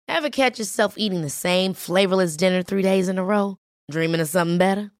Ever catch yourself eating the same flavorless dinner 3 days in a row? Dreaming of something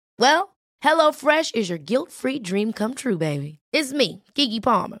better? Well, HelloFresh is your guilt-free dream come true, baby. It's me, Keke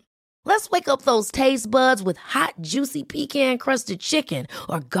Palmer. Let's wake up those taste buds with hot, juicy pecan-crusted chicken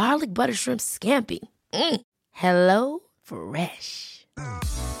or garlic butter shrimp scampi. Hello Fresh.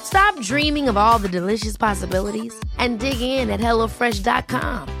 Stop dreaming of all the delicious possibilities and dig in at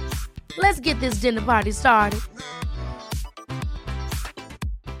HelloFresh.com. Let's get this dinner party started.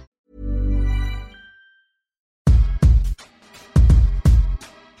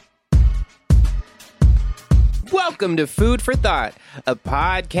 Welcome to Food for Thought, a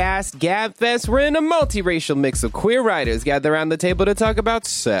podcast gabfest wherein a multiracial mix of queer writers gather around the table to talk about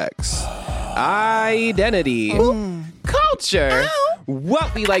sex, identity, culture,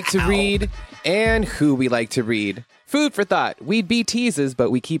 what we like to read, and who we like to read. Food for Thought. We'd be teases, but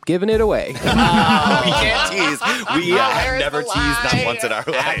we keep giving it away. We can't tease. We have never teased that once in our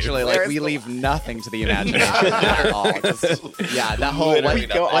life. Actually, like, we leave nothing to the imagination at all. Just, yeah, that whole, what's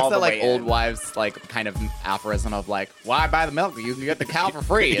the, like, old wives, like, kind of aphorism of, like, why buy the milk? You can get the cow for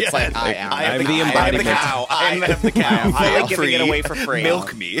free. It's like, I am the embodiment. I am the cow. I am giving it away for free.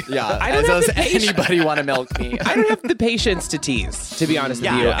 Milk me. Yeah. I don't Does have the anybody want to milk me? I don't have the patience to tease, to be honest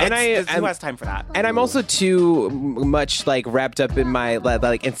with you. And who has time for that? And I'm also too much, like, wrapped up in my,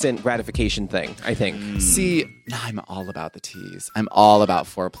 like, instant gratification thing, I think. See, I'm all about the tease. I'm all about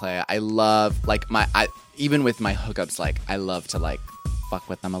foreplay. I love, like, even with my hookups, like, I love to, like, fuck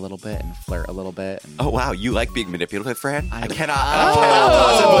with them a little bit and flirt a little bit. And, Oh, wow. You like being manipulative, Fran? I cannot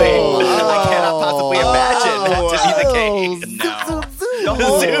possibly imagine that to be the case. No.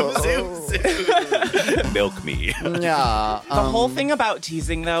 Zoom. Milk me. yeah. The whole thing about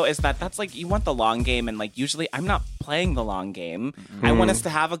teasing, though, is that's like you want the long game, and like usually I'm not playing the long game. I want us to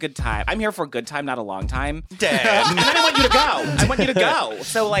have a good time. I'm here for a good time, not a long time. Dead. And then I want you to go. I want you to go.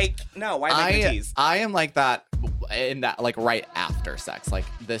 So like, no, why make the tease? I am like that in that, like, right after sex, like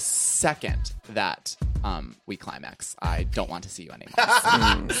the second that we climax, I don't want to see you anymore.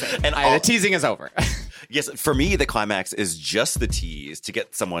 And the teasing is over. Yes, for me, the climax is just the tease to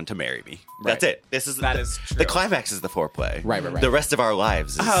get someone to marry me. That's it. That is true. The climax is the foreplay. Right. The rest of our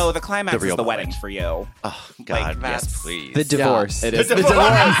lives is the climax the real is the moment. wedding for you. Oh, God, Like, yes, please. The divorce. Yeah, it is. The divorce.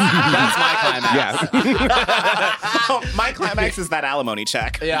 That's my climax. Yeah. My climax is that alimony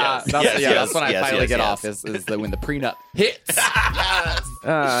check. Yeah, that's when I finally get off. Is when the prenup hits.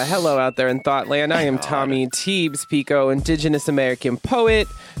 Hello out there in Thoughtland. I am Tommy Teebs Pico, Indigenous American poet,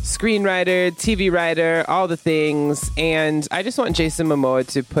 screenwriter, TV writer, all the things. And I just want Jason Momoa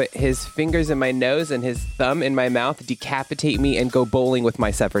to put his fingers in my nose and his thumb in my mouth, decapitate me, and go bowling with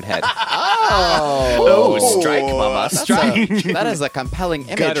my severed head. Oh, strike, mama. Strike. That is a compelling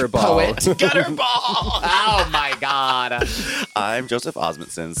image, Gutter ball. poet. Gutter ball. Oh, my God. I'm Joseph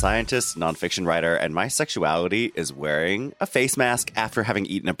Osmundson, scientist, nonfiction writer, and my sexuality is wearing a face mask after having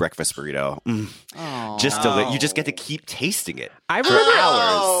eaten a breakfast burrito. You just get to keep tasting it. I remember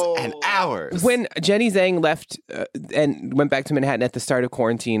hours and hours. when Jenny Zhang left and went back to Manhattan at the start of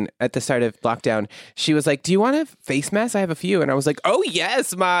quarantine, at the start of lockdown. She was like, "Do you want a face mask? I have a few." And I was like, "Oh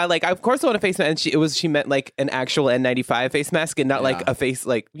yes, ma! Like, of course I want a face mask." And she meant like an actual N95 face mask and not like a face,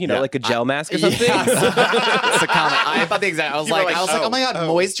 like, you know, like a gel mask or something. Yes. It's a comment. I thought the exact. I was like, oh my God,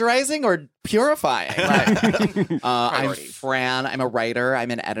 moisturizing or purifying? Right. I'm Fran. I'm a writer.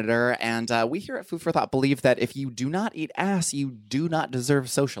 I'm an editor, and we here at Food for Thought believe that if you do not eat ass, you do not deserve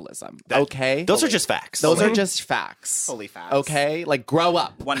socialism. Okay, Those are just facts. Those are just facts. Holy facts. Okay, like grow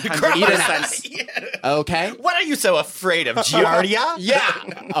up. 100%. Okay. What are you so afraid of, Giardia? Yeah.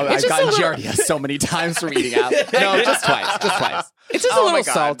 Oh, I've gotten Giardia so many times from eating ass. No, just twice. Just twice. It's just a little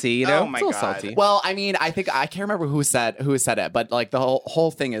salty, you know? Oh my it's a little God. salty. Well, I mean, I think I can't remember who said it, but like the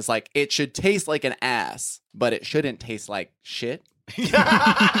whole thing is like it should taste like an ass, but it shouldn't taste like shit.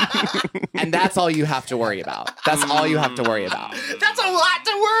 And that's all you have to worry about. That's all you have to worry about. That's a lot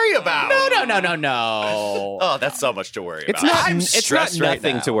to worry about. No. Oh, that's so much to worry It's about. not, I'm it's not stressed right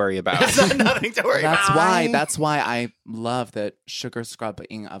nothing now. to worry about. It's not nothing to worry about. That's why I love the sugar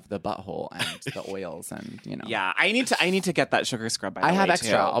scrubbing of the butthole and the oils and, you know. Yeah, I need to get that sugar scrub. By the I have way,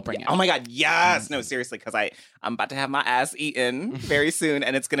 extra. too. I'll bring it. Oh my God, yes! No, seriously, because I'm about to have my ass eaten very soon,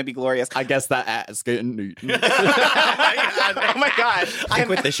 and it's gonna be glorious. I guess that ass getting eaten. Oh my God, I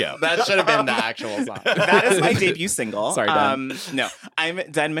quit the show. That should have been the actual song. that is my debut single. Sorry, Den. No, I'm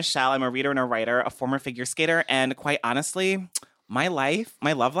Den Michelle. I'm a reader and a writer, a former figure skater, and quite honestly, my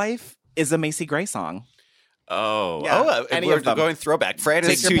love life, is a Macy Gray song. Oh, Yeah, any we're of them. going throwback. Fran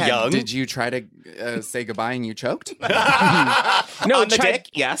Take is your too pen. young. Did you try to say goodbye and you choked? No, On the dick,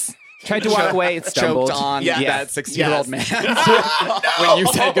 yes. Tried to walk away, it stumbled. Choked on that 60-year-old man. When you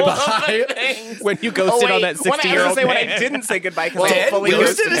said goodbye. When you ghosted on that 60-year-old man. When I didn't say goodbye because I Dan fully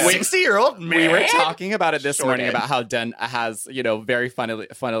ghosted a ghosted him. 60-year-old man. We were talking about it this morning did. about how Den has, very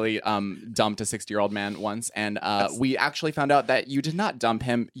funnily dumped a 60-year-old man once, and we actually found out that you did not dump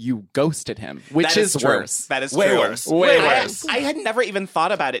him, you ghosted him, which That is true. worse. That is Way true. worse. Way I- worse. I had never even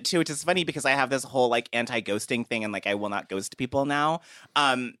thought about it too, which is funny because I have this whole like anti-ghosting thing and like I will not ghost people now.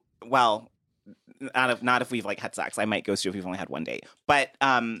 Well, not if we've like had sex. I might ghost you if we've only had one date. But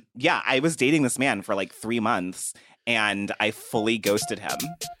I was dating this man for like 3 months and I fully ghosted him.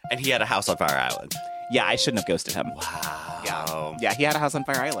 And he had a house on Fire Island. Yeah, I shouldn't have ghosted him. Wow. Yeah, he had a house on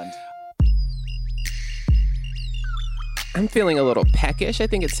Fire Island. I'm feeling a little peckish. I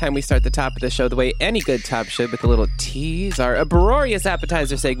think it's time we start the top of the show the way any good top should, with a little tease. Our uproarious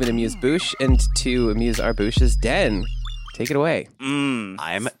appetizer segment, Amuse Bouche. And to amuse our bouches, Den, take it away.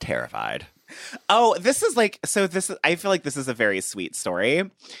 I'm terrified. Oh, this is like, so this is, I feel like this is a very sweet story.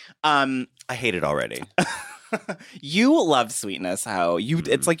 I hate it already. You love sweetness,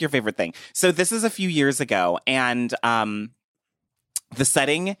 it's like your favorite thing. So this is a few years ago, and the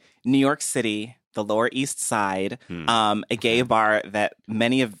setting, New York City, the Lower East Side, a gay bar that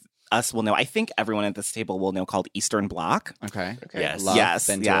many of us will know. I think everyone at this table will know, called Eastern Bloc. Okay. Yes. Love,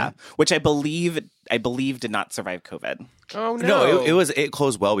 been to it. Which I believe did not survive COVID. Oh, No, it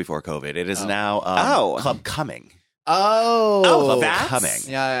closed well before COVID. It is now Club Cumming. Oh, that's Cumming.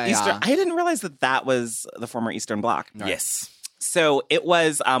 Yeah. Eastern. I didn't realize that was the former Eastern Bloc. Yes. So it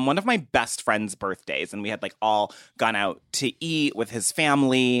was one of my best friend's birthdays, and we had like all gone out to eat with his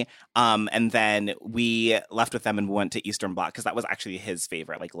family, and then we left with them and we went to Eastern Bloc because that was actually his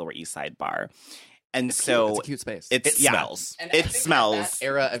favorite, like Lower East Side bar. And so it's a cute space. It smells. And it I think smells. That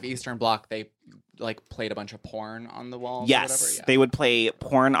era of Eastern Bloc, they like played a bunch of porn on the walls. or Yes, whatever. Yeah. they would play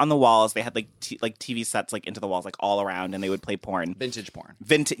porn on the walls. They had like TV sets like into the walls, like all around, and they would play porn. Vintage porn.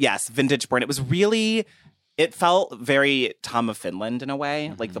 Vintage porn. It was really. It felt very Tom of Finland in a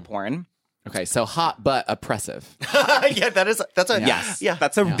way, like the porn. Okay, so hot but oppressive. Yeah, that's a Yes, yeah.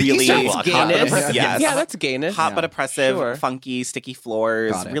 that's a really Eastern Bloc, hot but gayness. oppressive. Yes. Yeah, that's gayness. hot but oppressive, Sure. funky, sticky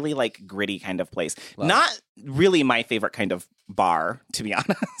floors, Got it. really like gritty kind of place. Not really my favorite kind of bar, to be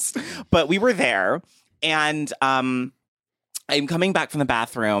honest. But we were there, and I'm coming back from the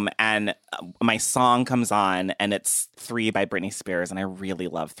bathroom, and my song comes on, and it's 3 by Britney Spears, and I really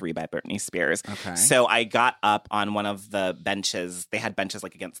love 3 by Britney Spears. Okay. So I got up on one of the benches. They had benches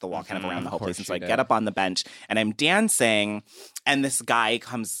like against the wall, kind of around the whole place. And so I get up on the bench, and I'm dancing, and this guy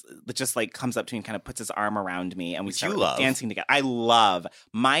comes up to me and kind of puts his arm around me, and we start love. dancing together. I love.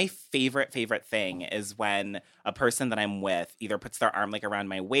 My favorite thing is when a person that I'm with either puts their arm like around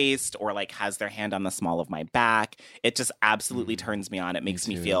my waist or like has their hand on the small of my back. It just absolutely turns me on. It makes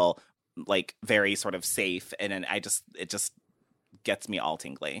me feel like very sort of safe, and then it just gets me all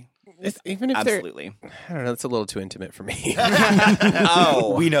tingly. Even if Absolutely. I don't know, it's a little too intimate for me.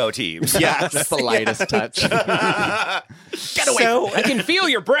 Oh, We know teams. yes. That's the lightest touch. Get away! I can feel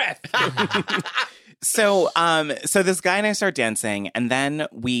your breath. So this guy and I start dancing, and then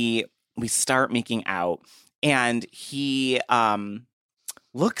we start making out, and he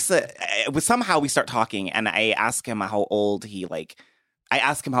looks at. Somehow we start talking, and I ask him how old he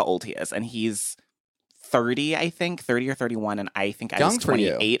is, and he's 30, I think, 30 or 31, and I think I Young was for you.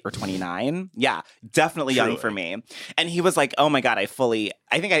 28 or 29. Yeah, definitely young for me. And he was like, "Oh my god, I think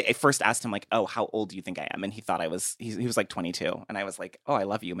I first asked him like, "Oh, how old do you think I am?" And he thought he was like 22, and I was like, "Oh, I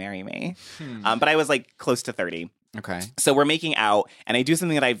love you, marry me." But I was like close to 30. Okay. So we're making out, and I do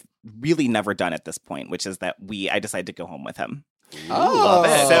something that I've really never done at this point, which is that I decide to go home with him. Love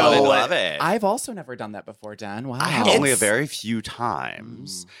it. So- love it. I've also never done that before, Dan. Wow. I have only a very few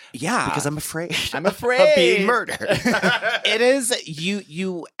times Yeah, because I'm afraid. I'm afraid. of being murdered. it is.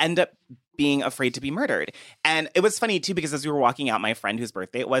 You end up being afraid to be murdered. And it was funny too, because as we were walking out, my friend whose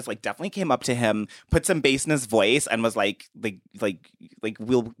birthday it was like definitely came up to him, put some bass in his voice, and was like we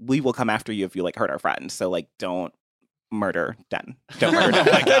will come after you if you like hurt our friend. So like don't murder Den. Don't murder Den.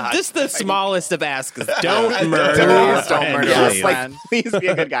 Oh my God. This is the smallest of asks. Don't murder. Please don't murder Yes, us, like, man. please be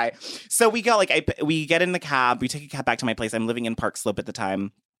a good guy. So we go we get in the cab. We take a cab back to my place. I'm living in Park Slope at the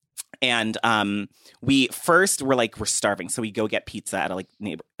time. And we're starving, so we go get pizza at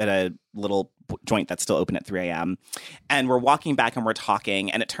a little joint that's still open at 3 a.m. And we're walking back and we're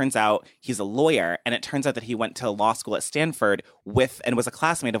talking, and it turns out he's a lawyer, and it turns out that he went to law school at Stanford and was a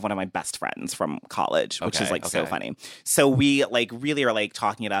classmate of one of my best friends from college, which is so funny. So we really are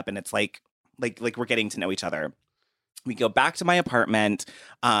talking it up, and it's like we're getting to know each other. We go back to my apartment.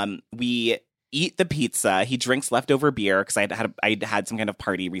 eat the pizza. He drinks leftover beer because I'd had some kind of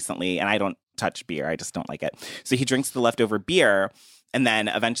party recently, and I don't touch beer. I just don't like it. So he drinks the leftover beer, and then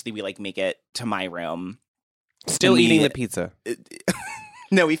eventually we like make it to my room. Still eating the pizza.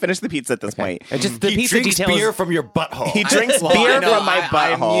 No, we finished the pizza at this point. Just the he pizza drinks details. beer from your butthole. He drinks beer from my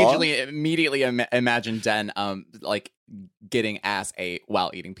butthole. I immediately imagine Den like getting ass ate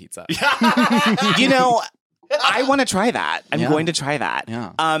while eating pizza. You know, I want to try that. I'm going to try that.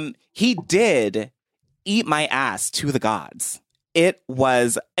 Yeah. He did eat my ass to the gods. It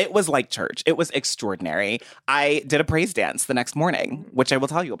was like church. It was extraordinary. I did a praise dance the next morning, which I will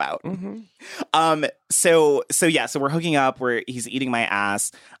tell you about. Mm-hmm. So we're hooking up where he's eating my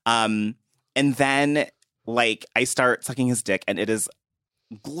ass. And then like I start sucking his dick, and it is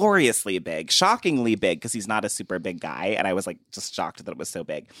gloriously big, shockingly big, because he's not a super big guy. And I was like just shocked that it was so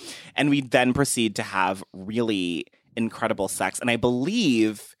big. And we then proceed to have really incredible sex. And I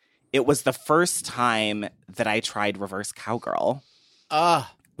believe it was the first time that I tried reverse cowgirl,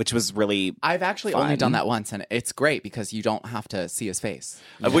 which was really I've actually fun. only done that once, and it's great because you don't have to see his face.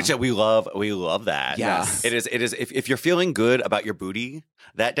 Which we love. We love that. Yes. It is. If you're feeling good about your booty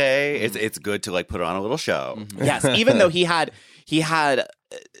that day, it's good to like put on a little show. Mm-hmm. Yes, even though he had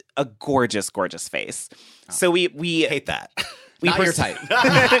a gorgeous face. So we Hate that. Not your type.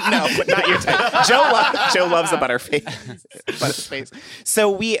 No, but not your type. Joe loves a butterface.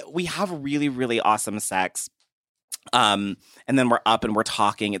 So we have really, really awesome sex. And then we're up and we're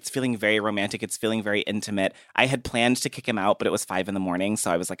talking. It's feeling very romantic. It's feeling very intimate. I had planned to kick him out, but it was 5 a.m.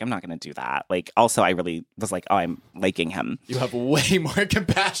 So I was like, I'm not going to do that. Like, also, I really was like, oh, I'm liking him. You have way more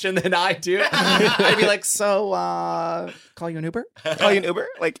compassion than I do. I'd be like, so, call you an Uber? Call you an Uber?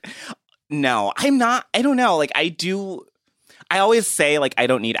 Like, no, I'm not. I don't know. Like, I do. I always say like I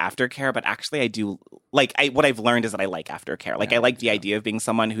don't need aftercare, but actually I do. Like what I've learned is that I like aftercare. Like I like the idea of being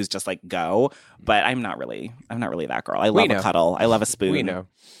someone who's just like go, but I'm not really that girl. I love a cuddle. I love a spoon. We know.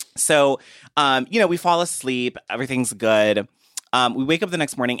 So, we fall asleep. Everything's good. We wake up the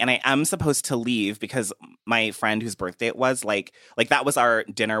next morning, and I am supposed to leave because my friend whose birthday it was, like that was our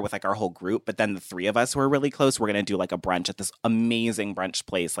dinner with like our whole group. But then the 3 of us who are really close, we're gonna do like a brunch at this amazing brunch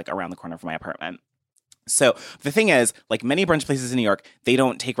place like around the corner from my apartment. So the thing is, like many brunch places in New York, they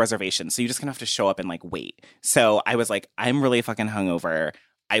don't take reservations. So you're just going to have to show up and like wait. So I was like, I'm really fucking hungover.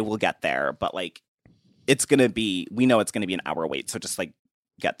 I will get there. But like, we know it's going to be an hour wait. So just like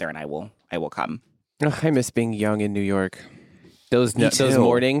get there and I will come. Oh, I miss being young in New York. Those too.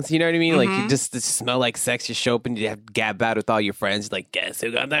 mornings, you know what I mean? Mm-hmm. Like, you just smell like sex. You show up and you have to gab out with all your friends. Like, guess who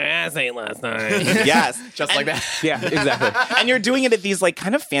got their ass ate last night? Yes. Just like that. Yeah, exactly. And you're doing it at these like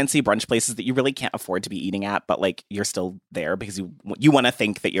kind of fancy brunch places that you really can't afford to be eating at, but like you're still there because you want to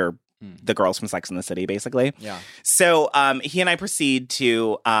think that you're the girls from Sex and the City, basically. Yeah. So he and I proceed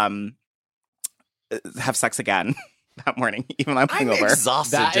to have sex again that morning, even though I'm I'm hungover.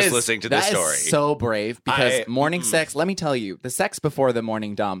 exhausted just listening to this story. That is so brave because morning sex, let me tell you, the sex before the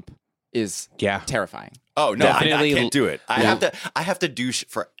morning dump is terrifying. Oh no, I Definitely. can't do it. I have to douche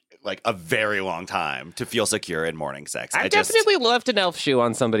for like a very long time to feel secure in morning sex. I've definitely left an elf shoe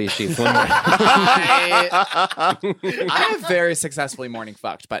on somebody's sheets one morning. I have very successfully morning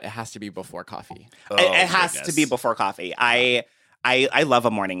fucked, but it has to be before coffee. It has to be before coffee. I love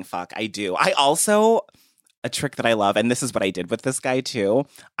a morning fuck. I do. I also, a trick that I love, and this is what I did with this guy too,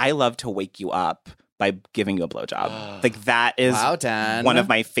 I love to wake you up by giving you a blowjob. Like that is one of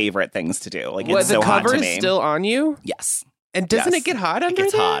my favorite things to do. Like it's so hot to me. The cover is still on you? Yes. And doesn't it get hot under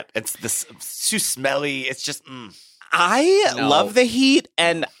It's there? hot. It's too smelly. It's just. I love the heat,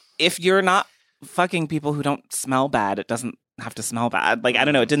 and if you're not fucking people who don't smell bad, it doesn't have to smell bad. Like I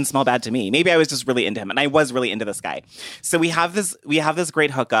don't know, it didn't smell bad to me. Maybe I was just really into him, and I was really into this guy. So we have this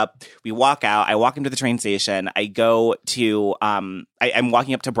great hookup. We walk out. I walk him to the train station. I go to I'm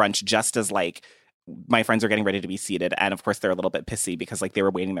walking up to brunch just as like my friends are getting ready to be seated, and of course they're a little bit pissy because like they were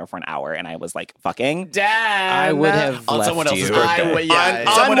waiting there for an hour, and I was like, "Fucking, Dad!" I would have on left someone else's you. birthday.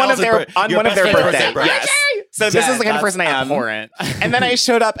 on one of their birthday. Yes. So this is the kind of person I am. Abhorrent. And then I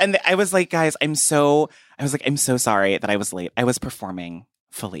showed up, and I was like, "Guys, I'm so sorry that I was late. I was performing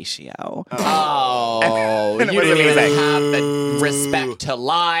fellatio." Oh, And it you was didn't even amazing. have the respect to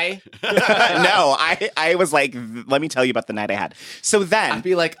lie. No, I was like, let me tell you about the night I had. So then I'd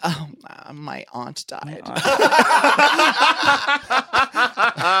be like, oh, my aunt died. That's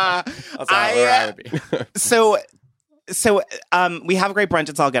where I would be. So we have a great brunch.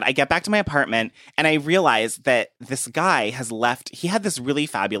 It's all good. I get back to my apartment and I realize that this guy has left. He had this really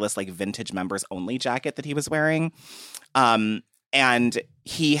fabulous like vintage members only jacket that he was wearing. And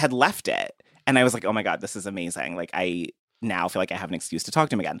he had left it. And I was like, oh my God, this is amazing. Like now feel like I have an excuse to talk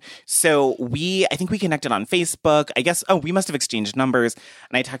to him again. So I think we connected on Facebook. I guess, we must have exchanged numbers.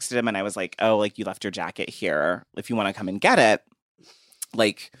 And I texted him and I was like, oh, like, you left your jacket here. If you want to come and get it,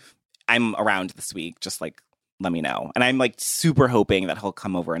 like, I'm around this week. Just like, let me know. And I'm like super hoping that he'll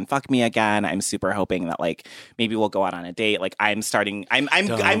come over and fuck me again. I'm super hoping that like maybe we'll go out on a date. Like I'm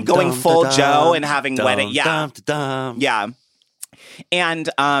going full Joe and having wedding. Yeah. Yeah. And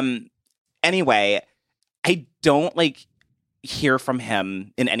anyway, I don't like hear from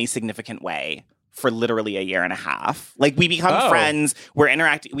him in any significant way for literally a year and a half. Like we become friends. We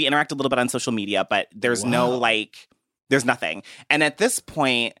interact a little bit on social media, but there's there's nothing. And at this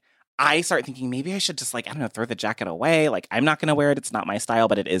point, I start thinking maybe I should just like, I don't know, throw the jacket away. Like I'm not going to wear it. It's not my style,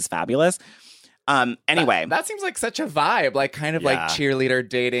 but it is fabulous. Anyway. That seems like such a vibe, like kind of like cheerleader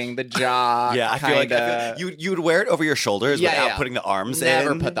dating, the jock. Yeah, I feel like you would wear it over your shoulders without putting the arms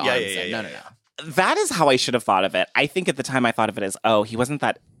Never in. Put the arms in. No. That is how I should have thought of it. I think at the time I thought of it as, he wasn't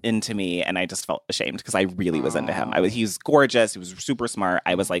that into me, and I just felt ashamed because I really was into him. He was gorgeous. He was super smart.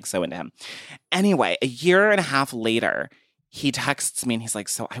 I was like so into him. Anyway, a year and a half later, he texts me and he's like,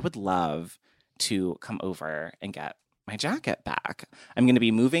 so I would love to come over and get my jacket back. I'm going to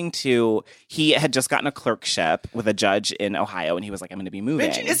be moving he had just gotten a clerkship with a judge in Ohio, and he was like, I'm going to be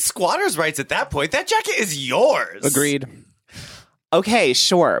moving. Bitch, it's squatter's rights at that point. That jacket is yours. Agreed. Okay,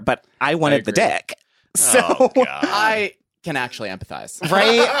 sure, but I wanted the dick. So I can actually empathize.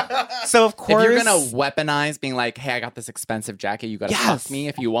 Right? So, of course. If you're going to weaponize being like, hey, I got this expensive jacket, you got to fuck me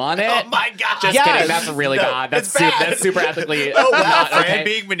if you want it. Oh my God. Just kidding. That's really bad. That's super ethically not okay.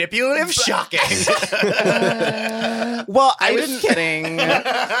 Being manipulative? Shocking. Well, I was kidding.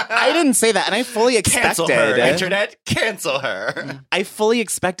 I didn't say that, and I fully expected. Cancel her, internet. Cancel her. I fully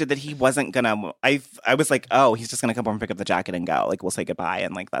expected that he wasn't gonna. I was like, oh, he's just gonna come over and pick up the jacket and go. Like, we'll say goodbye,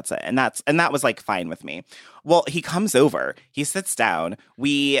 and like that's it. And that was like fine with me. Well, he comes over. He sits down.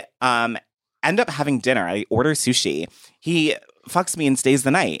 We end up having dinner. I order sushi. He fucks me and stays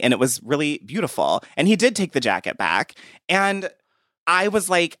the night, and it was really beautiful. And he did take the jacket back, and I was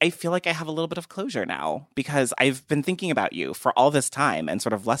like, I feel like I have a little bit of closure now because I've been thinking about you for all this time and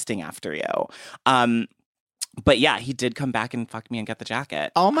sort of lusting after you. But yeah, he did come back and fuck me and get the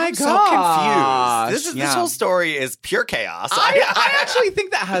jacket. Oh my I'm God. So confused. This whole story is pure chaos. I actually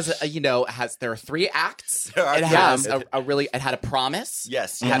think that there are 3 acts. It has it had a promise.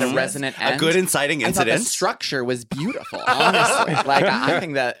 Yes. It had a resonant end. A good inciting incident. I thought the structure was beautiful, honestly. Like, I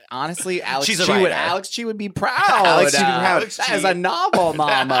think that, honestly, Alex Chi would be proud. Alex Chi would be proud. That is a novel,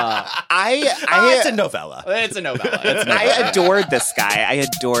 mama. It's a novella. It's a novella. I adored this guy.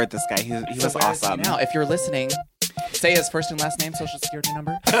 He was awesome. Now, if you're listening, say his first and last name, social security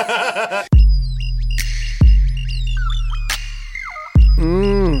number.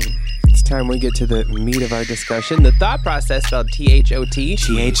 It's time we get to the meat of our discussion. The thought process spelled THOT.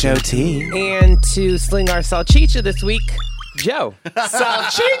 THOT. And to sling our salchicha this week, Joe.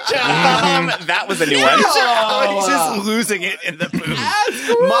 Salchicha! That was a new one. He's just losing it in the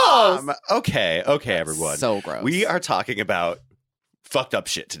booth. Mom. Okay, everyone. So gross. We are talking about fucked up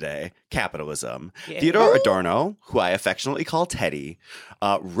shit today. Capitalism. Yeah. Theodore Adorno, who I affectionately call Teddy,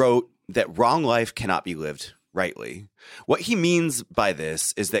 wrote that wrong life cannot be lived rightly. What he means by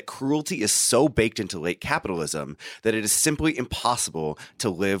this is that cruelty is so baked into late capitalism that it is simply impossible to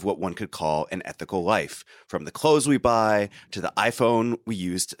live what one could call an ethical life. From the clothes we buy, to the iPhone we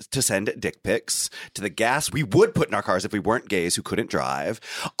used to send dick pics, to the gas we would put in our cars if we weren't gays who couldn't drive.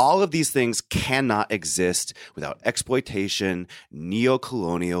 All of these things cannot exist without exploitation,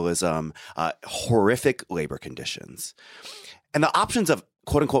 neo-colonialism, horrific labor conditions. And the options of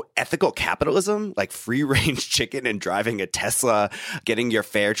quote-unquote ethical capitalism, like free-range chicken and driving a Tesla, getting your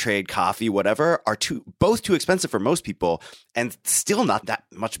fair trade coffee, whatever, are both too expensive for most people and still not that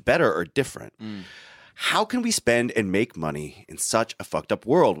much better or different. How can we spend and make money in such a fucked up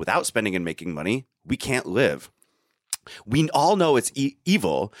world? Without spending and making money, we can't live. We all know it's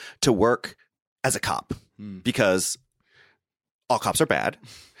evil to work as a cop because all cops are bad.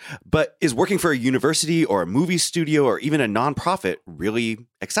 But is working for a university or a movie studio or even a nonprofit really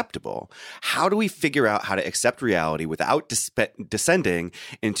acceptable? How do we figure out how to accept reality without descending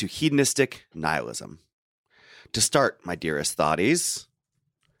into hedonistic nihilism? To start, my dearest thoughties,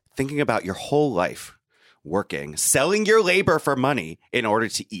 thinking about your whole life, working, selling your labor for money in order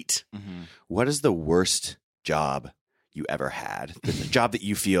to eat. What is the worst job you ever had? The job that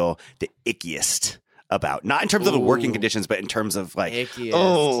you feel the ickiest about, not in terms of the working conditions, but in terms of like, Ickiest.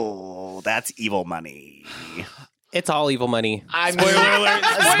 oh, that's evil money. It's all evil money. Spoiler alert.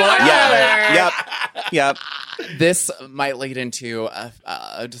 Spoiler alert. Yep. This might lead into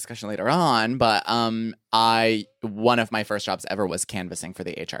a discussion later on, but one of my first jobs ever was canvassing for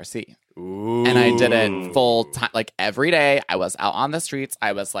the HRC. Ooh. And I did it full time, like every day. I was out on the streets.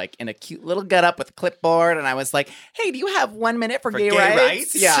 I was like in a cute little getup with a clipboard, and I was like, "Hey, do you have 1 minute for gay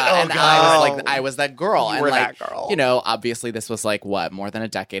rights?" Yeah, and I was that girl. You were that girl. You know, obviously this was like more than a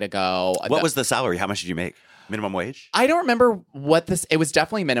decade ago. What was the salary? How much did you make? Minimum wage? I don't remember what this. It was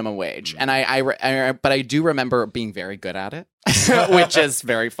definitely minimum wage, and but I do remember being very good at it, which is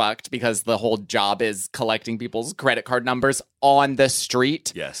very fucked because the whole job is collecting people's credit card numbers on the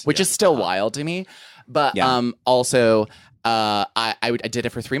street. Yes, which is still wild to me. But also, I did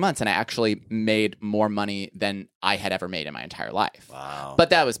it for 3 months, and I actually made more money than I had ever made in my entire life. Wow! But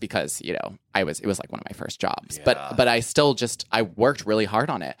that was because it was like one of my first jobs. Yeah. But I still I worked really hard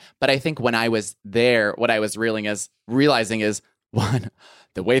on it. But I think when I was there, what I was realizing is one,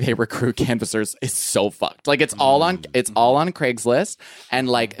 the way they recruit canvassers is so fucked. Like it's all on Craigslist, and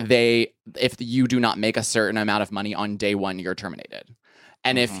like if you do not make a certain amount of money on day one, you're terminated.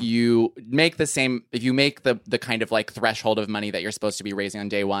 And if you make the kind of like threshold of money that you're supposed to be raising on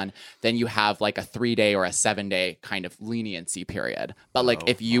day one, then you have like a 3-day or a 7-day kind of leniency period. But like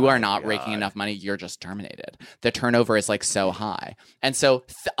if you are not raking enough money, you're just terminated. The turnover is like so high. And so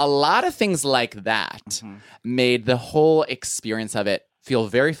a lot of things like that made the whole experience of it feel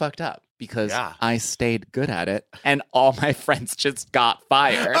very fucked up. Because I stayed good at it, and all my friends just got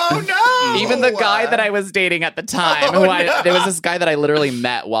fired. Oh no! Even the guy that I was dating at the time. There was this guy that I literally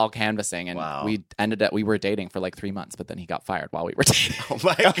met while canvassing, and we were dating for like 3 months, but then he got fired while we were dating. Oh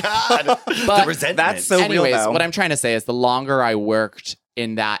my god! The resentment. That's so anyways, real, though. What I'm trying to say is, the longer I worked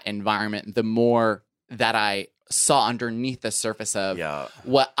in that environment, the more that I saw underneath the surface of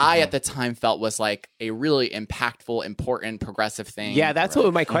what I at the time felt was like a really impactful, important, progressive thing. Yeah, that's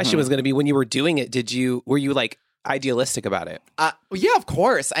what my question was going to be. When you were doing it, were you like idealistic about it? Yeah, of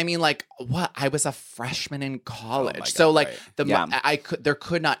course. I mean, like, I was a freshman in college, so like there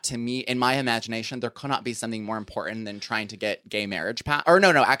could not, to me, in my imagination, there could not be something more important than trying to get gay marriage passed. Or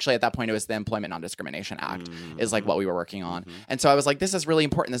no, actually, at that point, it was the Employment Non-Discrimination Act is like what we were working on, and so I was like, this is really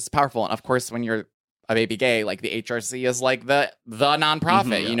important. This is powerful, and of course, when you're a baby gay, like the HRC is like the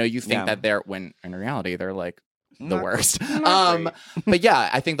nonprofit. You know, you think that they're, when in reality they're like the worst. But yeah,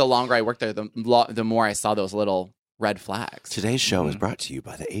 I think the longer I worked there, the more I saw those little red flags. Today's show is brought to you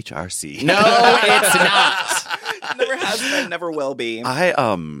by the HRC. No, it's not. Never has been, never will be.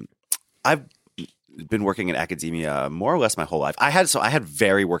 I've been working in academia more or less my whole life. I had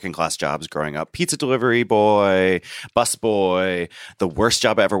very working class jobs growing up. Pizza delivery boy, bus boy. The worst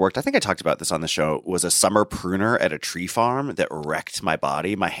job I ever worked, I think I talked about this on the show, was a summer pruner at a tree farm that wrecked my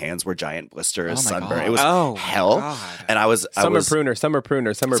body. My hands were giant blisters, sunburn. It was hell. God. And I was summer pruner.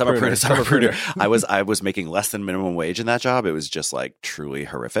 I was making less than minimum wage in that job. It was just like truly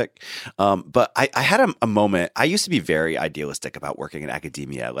horrific. But I had a moment. I used to be very idealistic about working in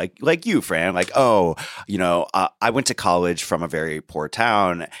academia, like you, Fran. Like, I went to college from a very poor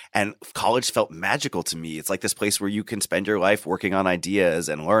town, and college felt magical to me. It's like this place where you can spend your life working on ideas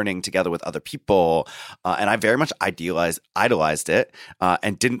and learning together with other people. And I very much idolized it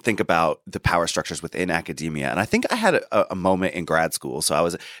and didn't think about the power structures within academia. And I think I had a moment in grad school. So I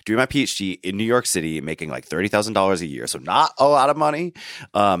was doing my PhD in New York City, making like $30,000 a year. So not a lot of money.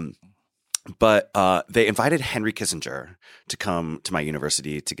 But they invited Henry Kissinger to come to my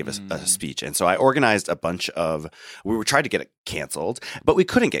university to give us a speech. And so I organized a bunch of – we were trying to get it canceled, but we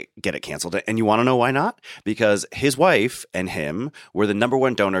couldn't get it canceled. And you want to know why not? Because his wife and him were the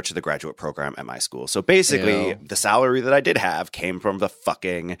 -- donor to the graduate program at my school. So basically the salary that I did have came from the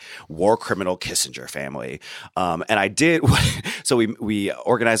fucking war criminal Kissinger family. And I did – so we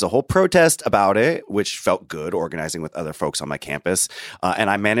organized a whole protest about it, which felt good, organizing with other folks on my campus. And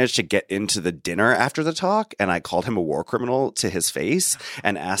I managed to get into the dinner after the talk, and I called him a war criminal to his face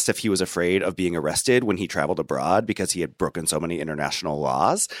and asked if he was afraid of being arrested when he traveled abroad because he had broken so many international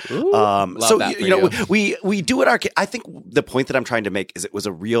laws. Ooh, we do it. I think the point that I'm trying to make is it was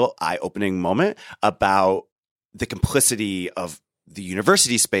a real eye-opening moment about the complicity of the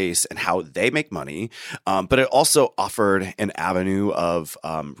university space and how they make money. But it also offered an avenue of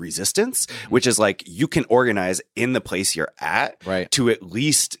resistance, which is like you can organize in the place you're at to at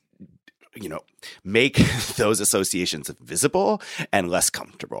least make those associations visible and less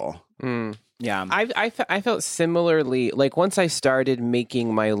comfortable. Yeah. I felt similarly. Like once I started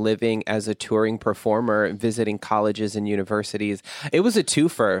making my living as a touring performer, visiting colleges and universities, it was a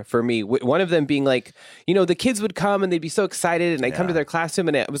twofer for me. One of them being like, the kids would come and they'd be so excited and I'd come to their classroom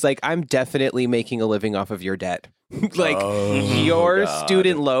and it was like, I'm definitely making a living off of your debt. Your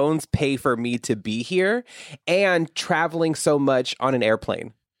student loans pay for me to be here and traveling so much on an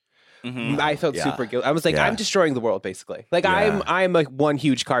airplane. I felt super guilty. I was like, I'm destroying the world, basically. Like I'm a one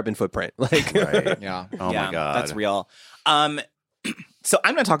huge carbon footprint. Like, Oh my God, that's real. So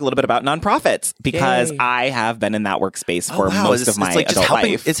I'm going to talk a little bit about nonprofits because I have been in that workspace for most of my adult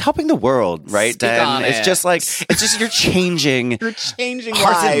life. It's helping the world, right? It's just like you're changing. You're changing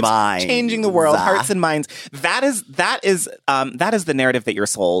hearts lives, and minds, changing the world, hearts and minds. That is the narrative that you're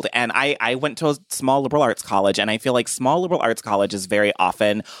sold. And I went to a small liberal arts college, and I feel like small liberal arts colleges very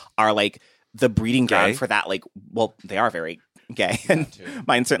often are like the breeding ground for that. Like, well, they are very gay, and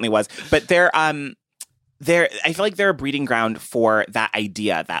mine certainly was, but I feel like they're a breeding ground for that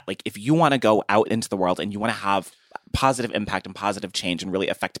idea that, like, if you want to go out into the world and you want to have positive impact and positive change and really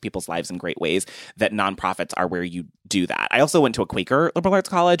affect people's lives in great ways, that nonprofits are where you do that. I also went to a Quaker liberal arts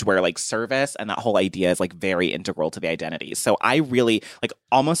college where like service and that whole idea is like very integral to the identity. So I really, like,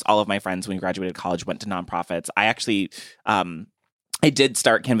 almost all of my friends when we graduated college went to nonprofits. I actually, I did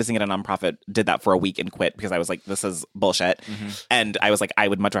start canvassing at a nonprofit, did that for a week and quit because I was like, this is bullshit. And I was like, I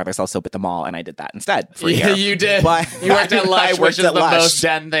would much rather sell soap at the mall. And I did that instead for a year. You did. But you worked at Lush, which is the most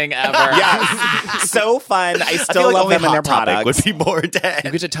den thing ever. Yes. So fun. I still like love them and their products. Would be more den.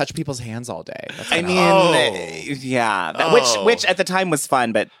 You get to touch people's hands all day. I mean, which at the time was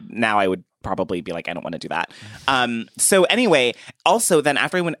fun, but now I would probably be like, I don't want to do that. So anyway, also then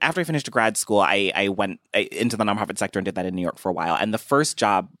after I finished grad school, I went into the nonprofit sector and did that in New York for a while. And the first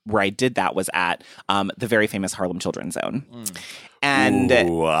job where I did that was at the very famous Harlem Children's Zone. And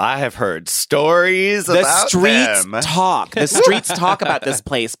I have heard stories the about streets them. talk. The streets talk about this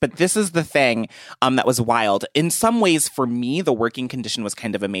place, but this is the thing that was wild. In some ways, for me, the working condition was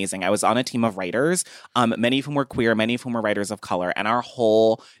kind of amazing. I was on a team of writers, many of whom were queer, many of whom were writers of color, and our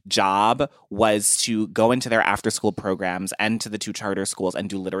whole job was to go into their after-school programs and to the 2 charter schools and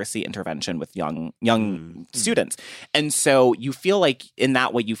do literacy intervention with young students. And so you feel like, in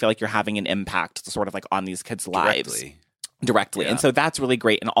that way, you feel like you're having an impact, sort of like on these kids' lives. Directly. And so that's really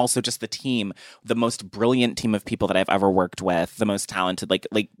great. And also just the team, the most brilliant team of people that I've ever worked with, the most talented,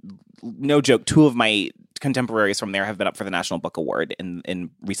 like no joke, 2 of my contemporaries from there have been up for the National Book Award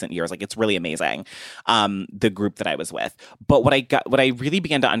in recent years. Like, it's really amazing, the group that I was with. But what I really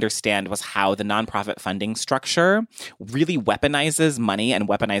began to understand was how the nonprofit funding structure really weaponizes money and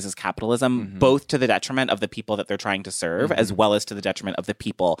weaponizes capitalism, both to the detriment of the people that they're trying to serve, as well as to the detriment of the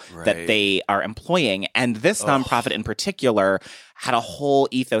people that they are employing. And this nonprofit in particular had a whole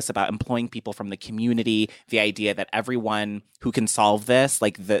ethos about employing people from the community, the idea that everyone who can solve this,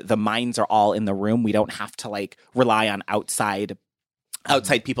 like the minds are all in the room. We don't have to like rely on outside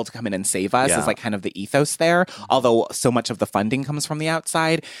people to come in and save us is like kind of the ethos there, although so much of the funding comes from the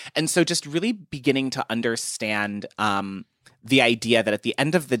outside. And so just really beginning to understand the idea that at the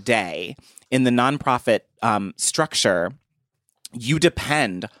end of the day, in the nonprofit structure, you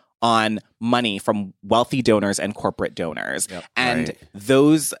depend on money from wealthy donors and corporate donors. And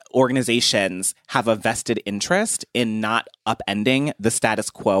those organizations have a vested interest in not upending the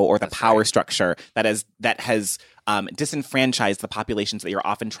status quo or the power structure that has disenfranchised the populations that you're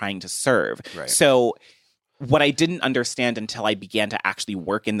often trying to serve. So what I didn't understand until I began to actually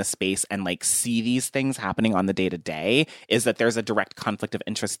work in the space and like see these things happening on the day to day is that there's a direct conflict of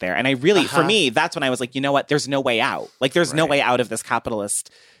interest there. And I really, for me, that's when I was like, you know what? There's no way out. Like, there's no way out of this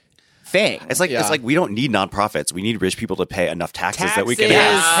capitalist thing. It's like we don't need nonprofits. We need rich people to pay enough taxes that we can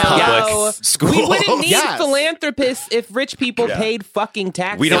have public schools. We wouldn't need philanthropists if rich people paid fucking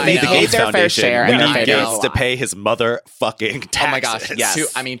taxes. We don't need the Gates Foundation. We need Gates to pay his motherfucking taxes. Oh my gosh, yes.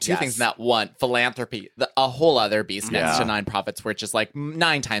 Two things in that. One, philanthropy, a whole other beast next to nonprofits, where it's just like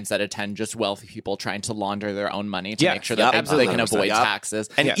 9 times out of 10 just wealthy people trying to launder their own money to make sure that they can avoid taxes.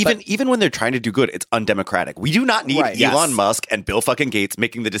 And even when they're trying to do good, it's undemocratic. We do not need Elon Musk and Bill fucking Gates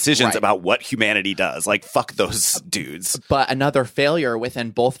making the decisions about what humanity does. Like, fuck those dudes. But another failure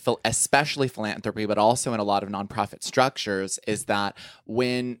within both, especially philanthropy, but also in a lot of nonprofit structures, is that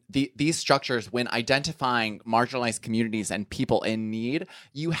when these structures, when identifying marginalized communities and people in need,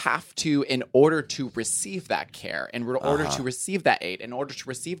 you have to, in order to receive that care, in order to receive that aid, in order to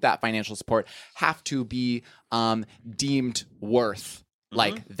receive that financial support, have to be deemed worth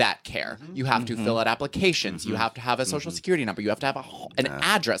like that care. You have to fill out applications. You have to have a social security number. You have to have an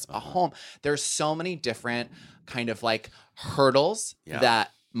address, a home. There's so many different kind of like hurdles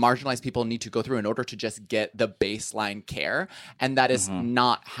that marginalized people need to go through in order to just get the baseline care. And that is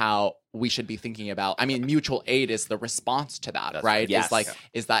not how we should be thinking about. I mean, mutual aid is the response to that, right? right. Yes. It's like,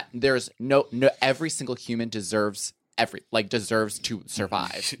 is that there's no every single human deserves to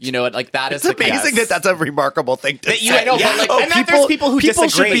survive. You know, like that is It's amazing that that's a remarkable thing to say. I know, but like, and then there's people who people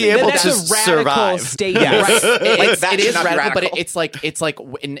disagree. should be able That's to a radical survive. statement. Yes. It is should not be radical, but radical. it's like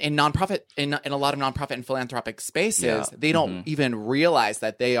in nonprofit in a lot of nonprofit and philanthropic spaces, they don't even realize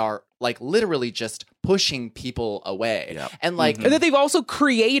that they are like literally just pushing people away. And like And that they've also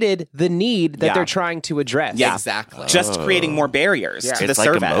created the need that Yeah. they're trying to address. Yeah. exactly. Just creating more barriers to the It's like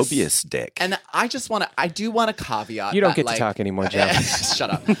service. a Mobius stick. And I do want to caveat. You don't that, get like, to talk anymore, Jeff.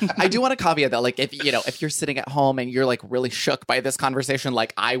 Shut up. I do want to caveat that, like, if you're sitting at home and you're like really shook by this conversation,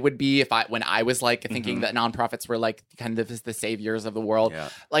 like I would be when I was like thinking that nonprofits were like kind of the saviors of the world. Yeah.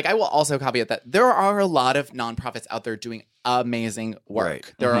 Like, I will also caveat that there are a lot of nonprofits out there doing amazing work.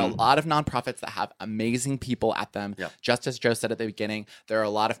 Right. There are a lot of nonprofits that have amazing people at them. Yeah. Just as Joe said at the beginning, there are a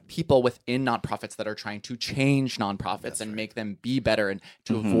lot of people within nonprofits that are trying to change nonprofits and make them be better and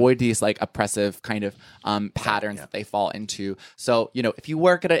to avoid these like oppressive kind of patterns that they fall into. So, if you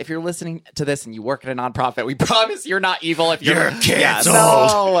work if you're listening to this and you work at a nonprofit, we promise you're not evil. If you're canceled.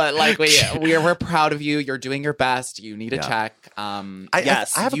 No, like we're proud of you. You're doing your best. You need a check. I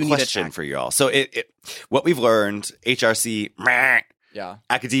Yes, have you a need a question check. for you all. So what we've learned, HRC, meh, Yeah.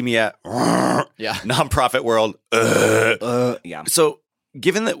 academia, Yeah. nonprofit world. Yeah. So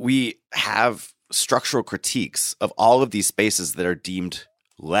given that we have structural critiques of all of these spaces that are deemed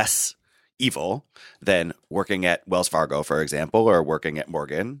less evil than working at Wells Fargo, for example, or working at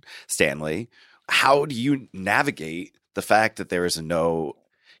Morgan Stanley, how do you navigate the fact that there is no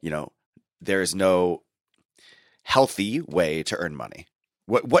healthy way to earn money?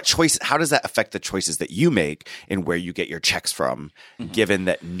 What choice? How does that affect the choices that you make and where you get your checks from? Given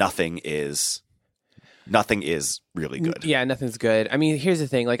that nothing is really good. Yeah, nothing's good. I mean, here's the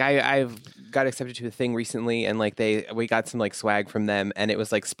thing. Like, I've got accepted to a thing recently, and like we got some like swag from them, and it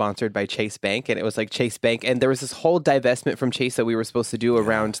was like sponsored by Chase Bank, and it was like Chase Bank, and there was this whole divestment from Chase that we were supposed to do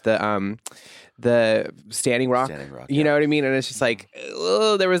around the Standing Rock. You know what I mean? And it's just like,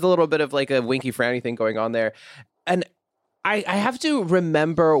 there was a little bit of like a winky frowny thing going on there, and I have to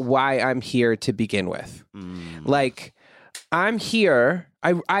remember why I'm here to begin with. Like, I'm here.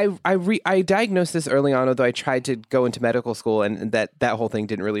 I diagnosed this early on, although I tried to go into medical school and that whole thing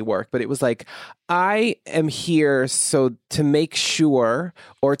didn't really work. But it was like, I am here to make sure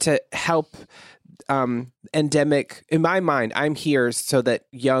or to help endemic, in my mind, I'm here so that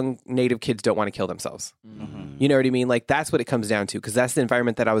young Native kids don't want to kill themselves. You know what I mean? Like, that's what it comes down to, because that's the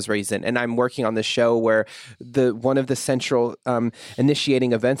environment that I was raised in. And I'm working on this show where one of the central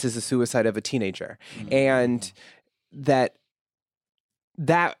initiating events is the suicide of a teenager. And that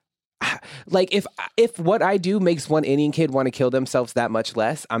like, if what I do makes one Indian kid want to kill themselves that much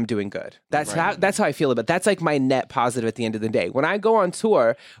less, I'm doing good. That's how I feel about it. That's like my net positive at the end of the day. When I did go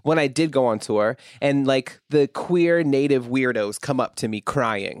on tour, and like the queer Native weirdos come up to me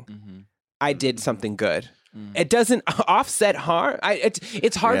crying, I did something good. It doesn't offset harm.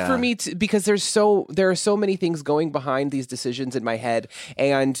 It's hard for me because there are so many things going behind these decisions in my head,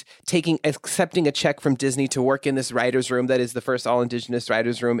 and accepting a check from Disney to work in this writer's room that is the first all-indigenous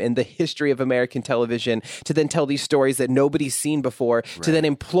writer's room in the history of American television, to then tell these stories that nobody's seen before, to then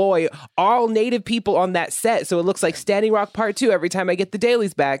employ all Native people on that set, so it looks like Standing Rock Part 2 every time I get the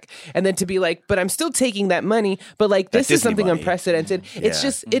dailies back, and then to be like, but I'm still taking that money, but like, this is something unprecedented. It's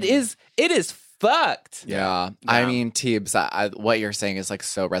just, it is fucked. Yeah. I mean, Teebs, what you're saying is like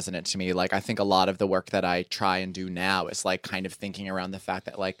so resonant to me. Like, I think a lot of the work that I try and do now is like kind of thinking around the fact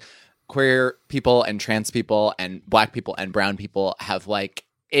that like queer people and trans people and Black people and brown people have like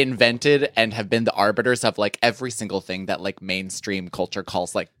invented and have been the arbiters of like every single thing that like mainstream culture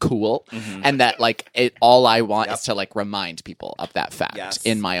calls like cool, and that like all I want is to like remind people of that fact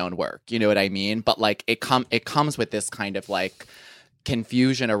in my own work. You know what I mean? But like it comes with this kind of like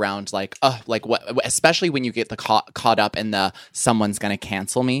confusion around like what, especially when you get caught up in the someone's gonna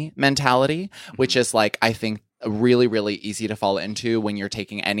cancel me mentality, which is like, I think, really, really easy to fall into when you're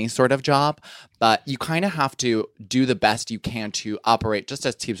taking any sort of job. But you kind of have to do the best you can to operate, just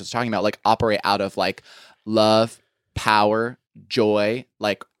as Teebs was talking about, like operate out of like love, power, joy,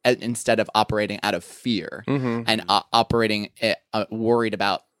 like instead of operating out of fear and operating worried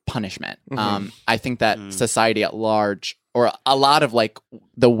about punishment. I think that society at large or a lot of like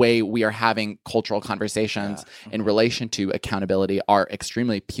the way we are having cultural conversations in relation to accountability are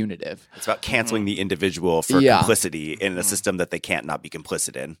extremely punitive. It's about canceling the individual for complicity in a system that they can't not be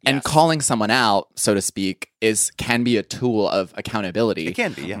complicit in. And calling someone out, so to speak, can be a tool of accountability. It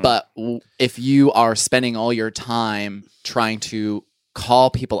can be, yeah. But if you are spending all your time trying to call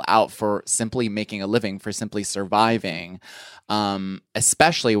people out for simply making a living, for simply surviving,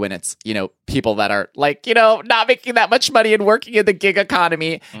 especially when it's, people that are like, not making that much money and working in the gig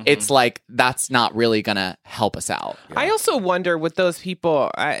economy, it's like, that's not really going to help us out. Yeah. I also wonder with those people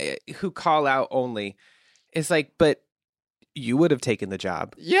who call out only, it's like, but you would have taken the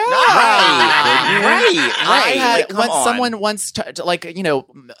job. Yeah. Right. Someone once,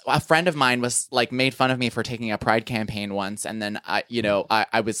 a friend of mine was like, made fun of me for taking a pride campaign once. And then I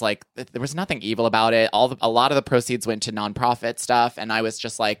was like, there was nothing evil about it. A lot of the proceeds went to nonprofit stuff. And I was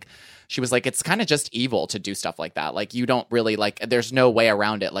just like, she was like, it's kind of just evil to do stuff like that. Like, you don't really there's no way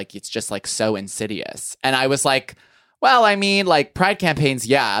around it. Like, it's just like so insidious. And I was like, well, I mean, like, pride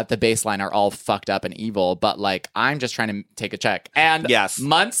campaigns, at the baseline are all fucked up and evil, but like, I'm just trying to take a check. And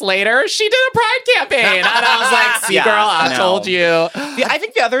months later, she did a pride campaign. And I was like, see, girl, I told you. I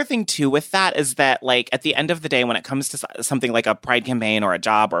think the other thing too with that is that, like, at the end of the day, when it comes to something like a pride campaign or a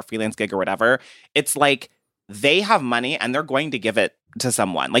job or a freelance gig or whatever, it's like they have money and they're going to give it to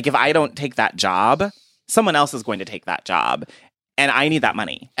someone. Like, if I don't take that job, someone else is going to take that job, and I need that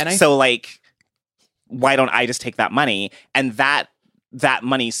money. And why don't I just take that money? And that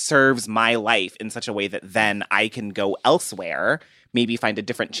money serves my life in such a way that then I can go elsewhere, maybe find a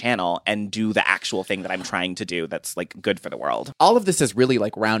different channel and do the actual thing that I'm trying to do that's like good for the world. All of this is really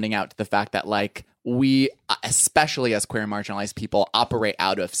like rounding out to the fact that like we, especially as queer and marginalized people, operate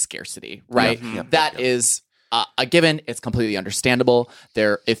out of scarcity, right? That is a given. It's completely understandable.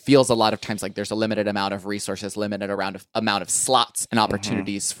 It feels a lot of times like there's a limited amount of resources, limited amount of slots and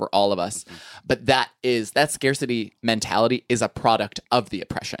opportunities for all of us. But that scarcity mentality is a product of the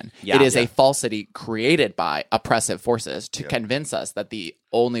oppression. It is a falsity created by oppressive forces to convince us that the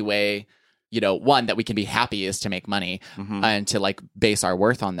only way, one, that we can be happy is to make money and to like base our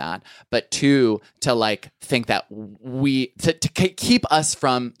worth on that. But two, to like think that to keep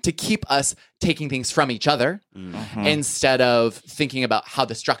us taking things from each other instead of thinking about how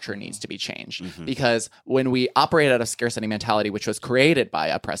the structure needs to be changed. Because when we operate out of scarcity mentality, which was created by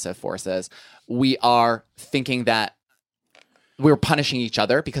oppressive forces, we are thinking that we're punishing each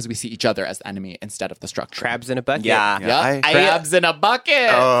other because we see each other as the enemy instead of the structure. Crabs in a bucket. Crabs in a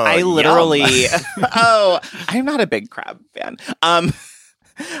bucket. I literally. I'm not a big crab fan.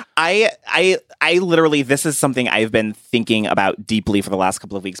 I literally, this is something I've been thinking about deeply for the last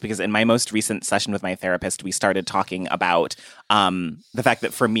couple of weeks, because in my most recent session with my therapist, we started talking about the fact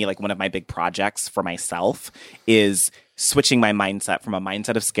that for me, like, one of my big projects for myself is switching my mindset from a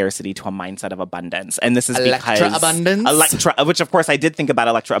mindset of scarcity to a mindset of abundance. And this is because which of course I did think about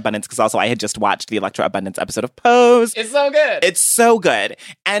Electra Abundance, because also I had just watched the Electra Abundance episode of Pose. It's so good. It's so good.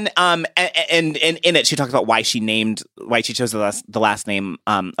 And in it she talks about why she chose the last name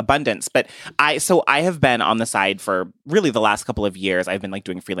Abundance. But I have been on the side for really the last couple of years. I've been like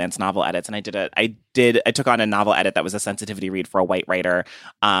doing freelance novel edits, and I took on a novel edit that was a sensitivity read for a white writer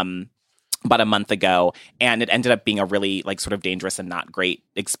about a month ago, and it ended up being a really like sort of dangerous and not great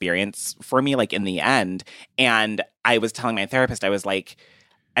experience for me, like, in the end. And I was telling my therapist, I was like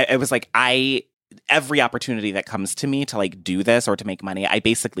every opportunity that comes to me to like do this or to make money, I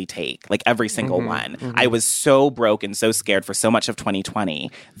basically take, like, every single one. I was so broke and so scared for so much of 2020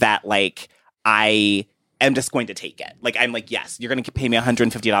 that like I am just going to take it. Like, I'm like, yes, you're going to pay me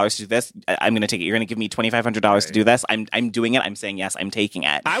 $150 to do this. I'm going to take it. You're going to give me $2,500 to do this. I'm doing it. I'm saying yes. I'm taking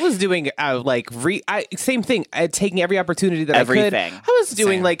it. I was doing same thing. Taking every opportunity that I could. I was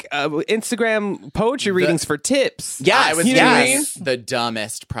doing like Instagram poetry readings for tips. Yeah, I was doing the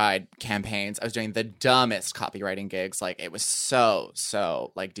dumbest pride campaigns. I was doing the dumbest copywriting gigs. Like, it was so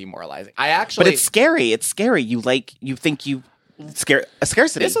like demoralizing. But it's scary. It's scary. You think you.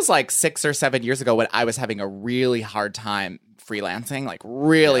 Scarcity. This was like 6 or 7 years ago when I was having a really hard time freelancing, like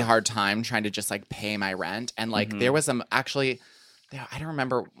really hard time trying to just like pay my rent. And like there was I don't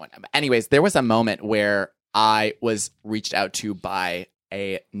remember. Anyways, there was a moment where I was reached out to by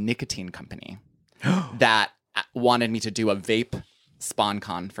a nicotine company that wanted me to do a vape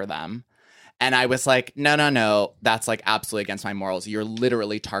SpawnCon for them. And I was like, no, that's like absolutely against my morals. You're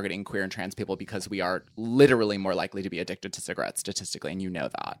literally targeting queer and trans people because we are literally more likely to be addicted to cigarettes statistically, and you know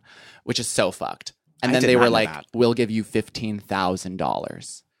that, which is so fucked. And then they were like, we'll give you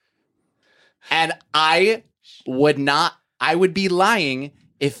 $15,000. And I would be lying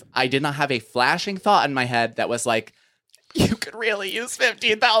if I did not have a flashing thought in my head that was like, you could really use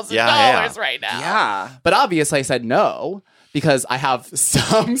 $15,000 right now. Yeah. But obviously I said no because I have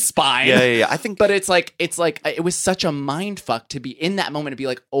some spine. Yeah. I think, But it's like it was such a mind fuck to be in that moment and be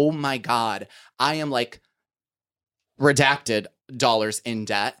like, oh my God, I am like redacted dollars in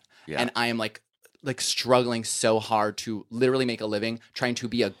debt. Yeah. And I am like struggling so hard to literally make a living, trying to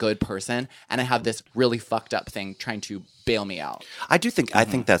be a good person. And I have this really fucked up thing trying to bail me out. I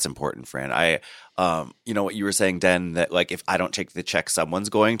think that's important, Fran. You know what you were saying, Den, that like if I don't take the check, someone's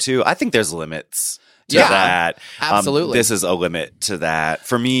going to. I think there's limits to that. Absolutely. This is a limit to that.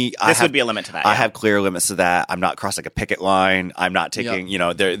 For me, This would be a limit to that. I have clear limits to that. I'm not crossing a picket line. I'm not taking, you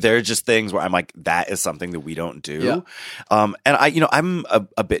know, there are just things where I'm like, that is something that we don't do. Yeah. And I'm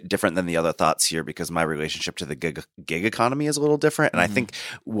a bit different than the other thoughts here because my relationship to the gig economy is a little different. And I think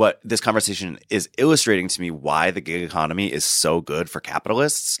what this conversation is illustrating to me why the gig economy is so good for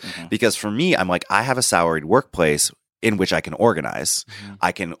capitalists. Because for me, I'm like, I have a salaried workplace in which I can organize.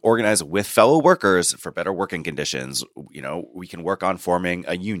 I can organize with fellow workers for better working conditions. You know, we can work on forming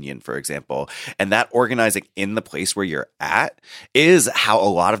a union, for example. And that organizing in the place where you're at is how a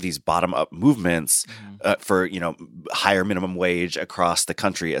lot of these bottom-up movements for, you know, higher minimum wage across the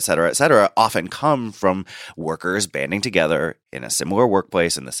country, et cetera, often come from workers banding together in a similar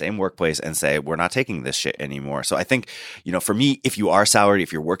workplace, in the same workplace, and say, we're not taking this shit anymore. So I think, you know, for me, if you are salaried,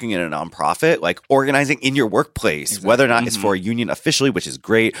 if you're working in a nonprofit, like organizing in your workplace, whether or not it's for a union officially, which is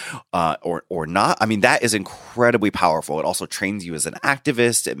great, or not, I mean, that is incredibly powerful. It also trains you as an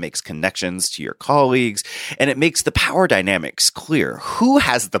activist. It makes connections to your colleagues, and it makes the power dynamics clear. Who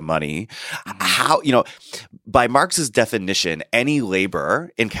has the money? How, you know, by Marx's definition, any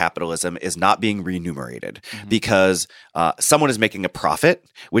labor in capitalism is not being remunerated because someone is making a profit,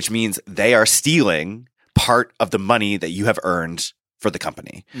 which means they are stealing part of the money that you have earned for the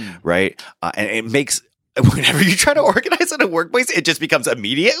company, right? And it makes, whenever you try to organize in a workplace, it just becomes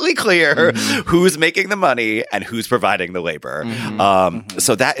immediately clear who's making the money and who's providing the labor.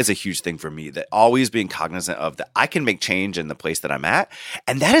 So that is a huge thing for me, that always being cognizant of that I can make change in the place that I'm at.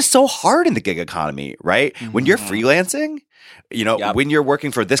 And that is so hard in the gig economy, right? When you're freelancing, you know, when you're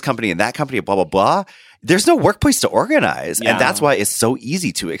working for this company and that company, blah, blah, blah, there's no workplace to organize. And that's why it's so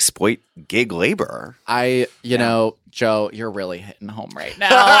easy to exploit gig labor. You know, Joe, you're really hitting home right now.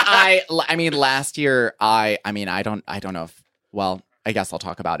 I mean, last year, I don't know if, well, I guess I'll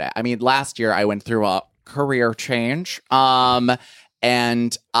talk about it. I mean, last year I went through a career change. And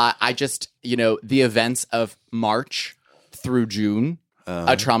I just, you know, the events of March through June,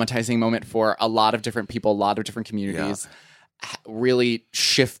 a traumatizing moment for a lot of different people, a lot of different communities, really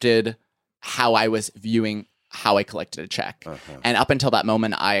shifted how I was viewing how I collected a check. And up until that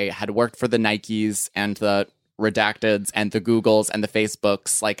moment, I had worked for the Nikes and the Redacteds and the Googles and the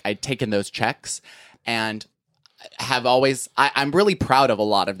Facebooks. Like, I'd taken those checks and have always, I'm really proud of a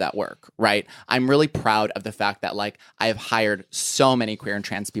lot of that work, right? I'm really proud of the fact that, like, I have hired so many queer and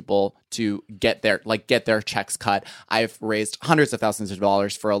trans people to get their checks cut. I've raised hundreds of thousands of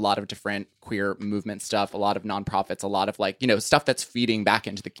dollars for a lot of different queer movement stuff, a lot of nonprofits, a lot of, like, you know, stuff that's feeding back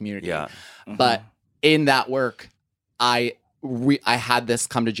into the community. But in that work, I had this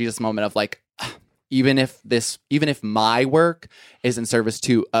come to Jesus moment of, like, even if my work is in service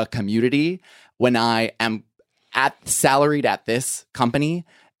to a community, when I am salaried at this company,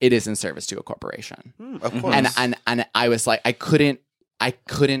 it is in service to a corporation. Of course. And I was like, I couldn't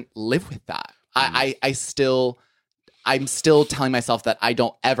live with that. I'm still telling myself that I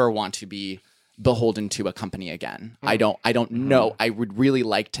don't ever want to be beholden to a company again. I don't know. I would really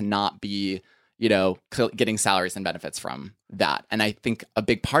like to not be, you know, getting salaries and benefits from that. And I think a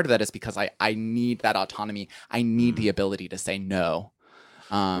big part of that is because I need that autonomy. I need the ability to say no.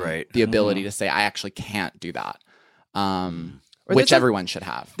 The ability to say, I actually can't do that. Which everyone should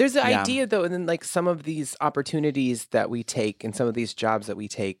have. There's the idea, though, and then, like, some of these opportunities that we take and some of these jobs that we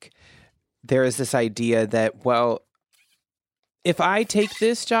take, there is this idea that, well, if I take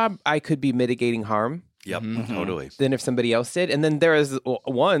this job, I could be mitigating harm. Yep, totally. Than if somebody else did. And then there is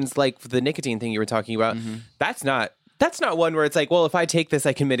ones like the nicotine thing you were talking about. That's not one where it's like, well, if I take this,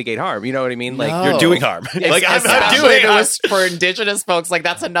 I can mitigate harm. You know what I mean? Like, you're doing harm. Like, I'm doing it for Indigenous folks. Like,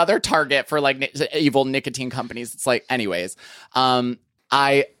 that's another target for, like, evil nicotine companies. It's like, anyways,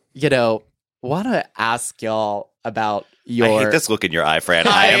 I, you know, want to ask y'all about your. I hate this look in your eye, Fran.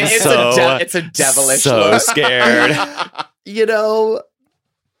 It's a devilish so look. Scared. You know,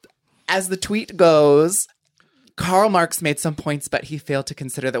 as the tweet goes, Karl Marx made some points, but he failed to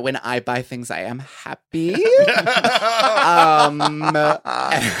consider that when I buy things, I am happy. And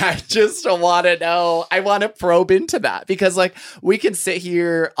I just want to know, I want to probe into that because, like, we can sit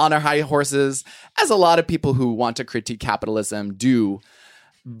here on our high horses, as a lot of people who want to critique capitalism do.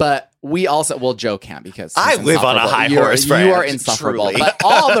 But we also, well, Joe can't because I live on a high horse, Fran. You are insufferable. Truly. But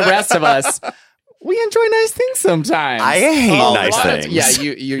all the rest of us, we enjoy nice things sometimes. I hate nice things. Yeah,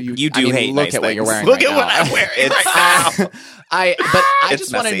 you do hate look nice at what you're things. wearing. Look right at what now. I'm wearing right now. I It's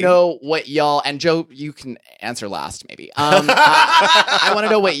just want to messy. know what y'all, and Joe, you can answer last maybe. I want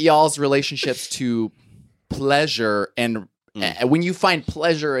to know what y'all's relationships to pleasure and when you find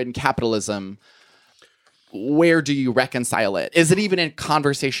pleasure in capitalism, where do you reconcile it? Is it even in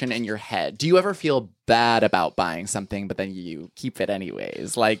conversation in your head? Do you ever feel bad about buying something, but then you keep it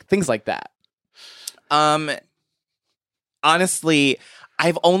anyways? Like things like that. Honestly,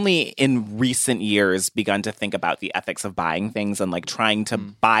 I've only in recent years begun to think about the ethics of buying things and like trying to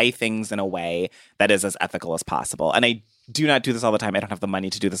buy things in a way that is as ethical as possible. And I do not do this all the time. I don't have the money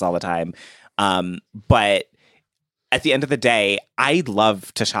to do this all the time. But at the end of the day, I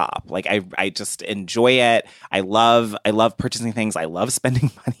love to shop. Like I just enjoy it. I love purchasing things. I love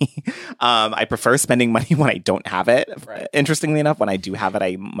spending money. I prefer spending money when I don't have it. Right. Interestingly enough, when I do have it,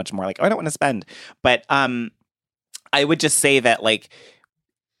 I'm much more like, oh, I don't want to spend. But I would just say that, like,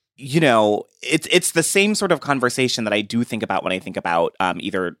 you know, it's the same sort of conversation that I do think about when I think about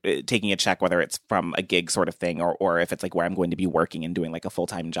either taking a check, whether it's from a gig sort of thing or if it's like where I'm going to be working and doing like a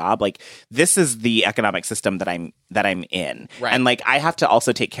full-time job. Like, this is the economic system that I'm in. Right. And like I have to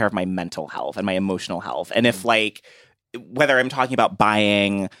also take care of my mental health and my emotional health. And if like whether I'm talking about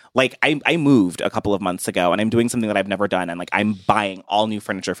buying, like I moved a couple of months ago and I'm doing something that I've never done. And like I'm buying all new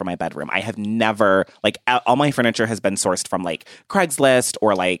furniture for my bedroom. I have never, like all my furniture has been sourced from like Craigslist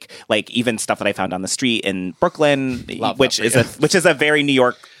or like even stuff that I found on the street in Brooklyn, which is a very New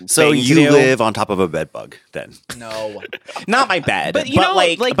York So thing to you do. live on top of a bed bug then? No. Not my bed. But you know,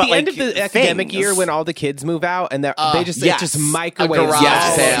 like the end of the things. academic year when all the kids move out and they just yes. it's just microwave. garage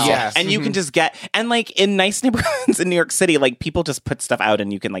sale. Yes. And you can just get, and like in nice neighborhoods in New York City, like people just put stuff out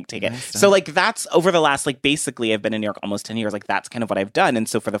and you can like take it. So like that's over the last, like basically I've been in New York almost 10 years. Like that's kind of what I've done. And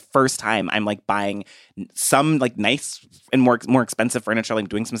so for the first time, I'm like buying some like nice and more expensive furniture, like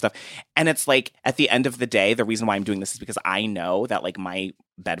doing some stuff. And it's like at the end of the day, the reason why I'm doing this is because I know that like my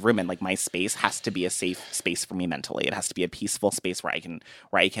bedroom and like my space has to be a safe space for me mentally. It has to be a peaceful space where I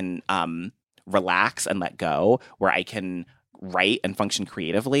can relax and let go, where I can write and function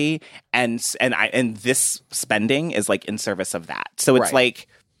creatively, and this spending is like in service of that. So it's Right. like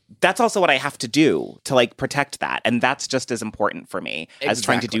that's also what I have to do to like protect that, and that's just as important for me as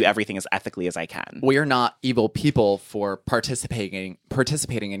trying to do Exactly. everything as ethically as I can. We're not evil people for participating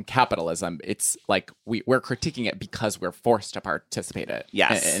in capitalism. It's like we're critiquing it because we're forced to participate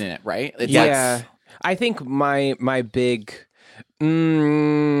Yes. in it, right? It's Yeah, I think my big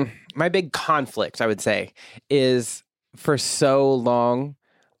conflict, I would say, is for so long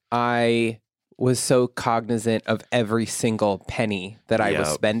I was so cognizant of every single penny that I was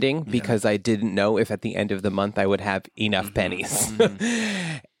Yep. spending because I didn't know if at the end of the month I would have enough pennies.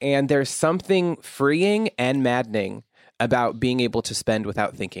 And there's something freeing and maddening about being able to spend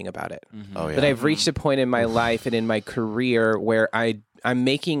without thinking about it. Oh yeah. But I've reached a point in my life and in my career where I'm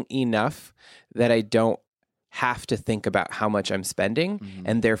making enough that I don't have to think about how much I'm spending,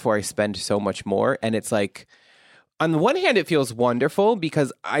 and therefore I spend so much more. And it's like, on the one hand, it feels wonderful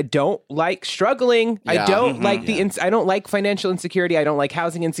because I don't like struggling. I Yeah. don't like I don't like financial insecurity. I don't like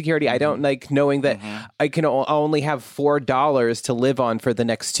housing insecurity. I don't like knowing that I can only have $4 to live on for the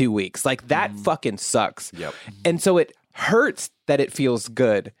next 2 weeks. Like that fucking sucks. Yep. And so it hurts that it feels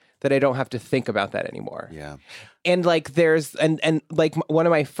good that I don't have to think about that anymore. Yeah. And like there's and like one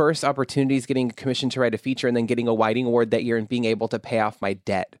of my first opportunities getting commissioned to write a feature and then getting a Whiting Award that year and being able to pay off my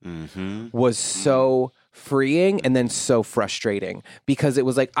debt was so freeing and then so frustrating because it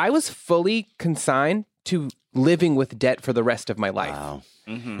was like I was fully consigned to living with debt for the rest of my life. Wow.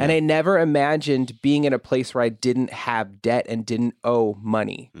 And I never imagined being in a place where I didn't have debt and didn't owe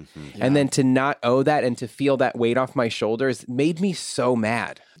money. And then to not owe that and to feel that weight off my shoulders made me so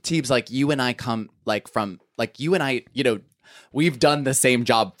mad. Teebs, like you and I come like from like you and I, you know, we've done the same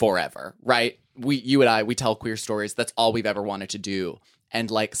job forever, right? You and I, we tell queer stories. That's all we've ever wanted to do. And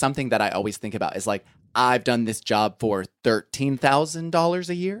like something that I always think about is like, I've done this job for $13,000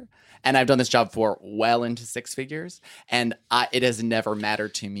 a year. And I've done this job for well into six figures. And it has never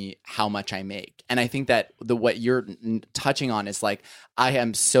mattered to me how much I make. And I think that what you're touching on is like, I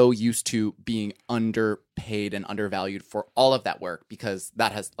am so used to being underpaid and undervalued for all of that work because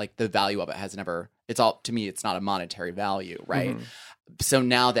that has like the value of it has never to me, it's not a monetary value, right? So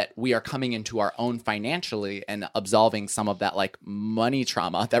now that we are coming into our own financially and absolving some of that like money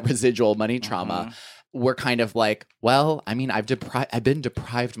trauma, that residual money trauma, we're kind of like, well, I mean, I've been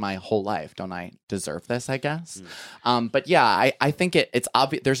deprived my whole life. Don't I deserve this, I guess? But yeah, I think it's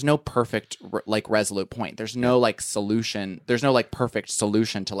obvious. There's no perfect like resolute point. There's no like solution. There's no like perfect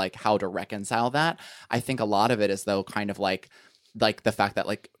solution to like how to reconcile that. I think a lot of it is though kind of like the fact that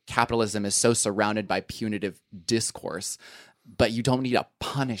like capitalism is so surrounded by punitive discourse, but you don't need to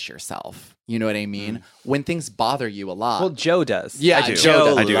punish yourself. You know what I mean? When things bother you a lot. Well, Joe does. Yeah, I do.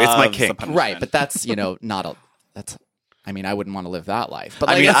 Joe I do. It's my kink. Right, but that's, I mean, I wouldn't want to live that life. But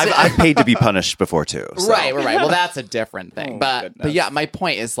I like, mean, I've paid to be punished before too. So. Right. Well, that's a different thing. But yeah, my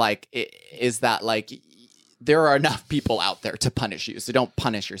point is like, is that like, there are enough people out there to punish you. So don't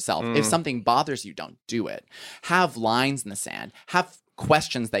punish yourself. If something bothers you, don't do it. Have lines in the sand. Have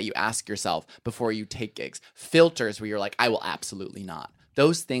questions that you ask yourself before you take gigs. Filters where you're like, I will absolutely not.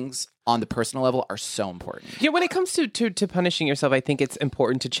 Those things on the personal level are so important. Yeah, when it comes to punishing yourself, I think it's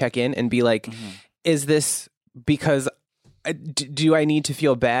important to check in and be like, is this because do I need to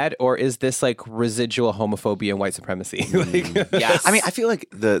feel bad, or is this like residual homophobia and white supremacy? Yes. I mean, I feel like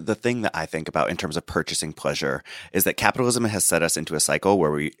the thing that I think about in terms of purchasing pleasure is that capitalism has set us into a cycle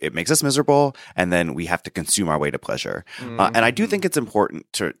where it makes us miserable, and then we have to consume our way to pleasure. And I do think it's important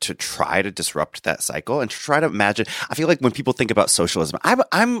to try to disrupt that cycle and to try to imagine. I feel like when people think about socialism, I'm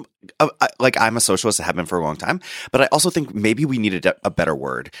a socialist, I have been for a long time, but I also think maybe we needed a better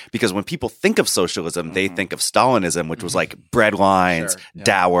word, because when people think of socialism, they think of Stalinism, which was like bread lines,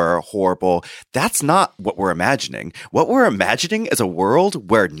 dour, horrible. That's not what we're imagining. What we're imagining is a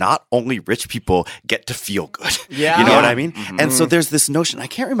world where not only rich people get to feel good. Yeah. You know what I mean? And so there's this notion, I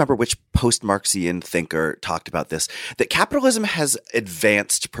can't remember which post-Marxian thinker talked about this, that capitalism has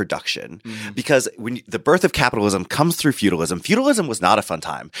advanced production because when the birth of capitalism comes through feudalism, feudalism was not a fun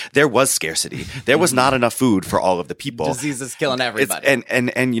time. There was scarcity. There was not enough food for all of the people. Diseases killing everybody.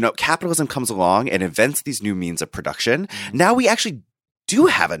 And you know, capitalism comes along and invents these new means of production. Now we actually do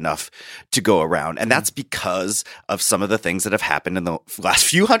have enough to go around. And that's because of some of the things that have happened in the last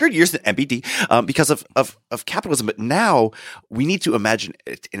few hundred years in MBD, because of capitalism. But now we need to imagine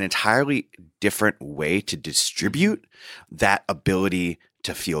an entirely different way to distribute that ability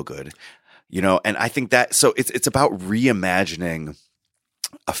to feel good. You know, and I think that, so it's about reimagining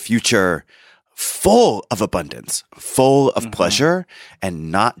a future full of abundance, full of pleasure,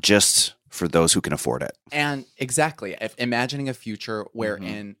 and not just for those who can afford it. And exactly, imagining a future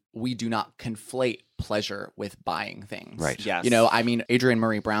wherein we do not conflate pleasure with buying things. Right. Yes. You know, I mean, Adrienne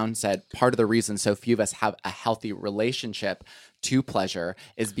Maree Brown said part of the reason so few of us have a healthy relationship to pleasure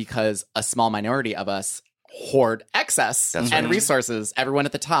is because a small minority of us hoard excess and resources, everyone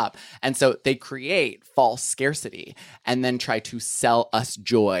at the top. And so they create false scarcity and then try to sell us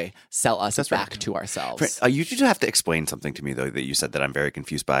joy, sell us back to ourselves. You do have to explain something to me, though, that you said that I'm very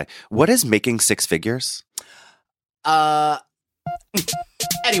confused by. What is making six figures? Anyways,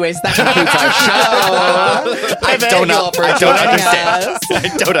 that concludes our show. I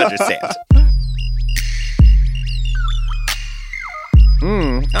don't understand.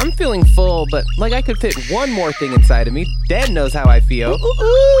 I'm feeling full, but like I could fit one more thing inside of me. Dan knows how I feel.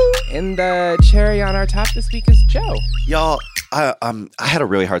 And the cherry on our top this week is Joe. Y'all, I had a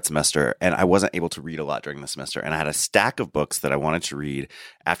really hard semester, and I wasn't able to read a lot during the semester. And I had a stack of books that I wanted to read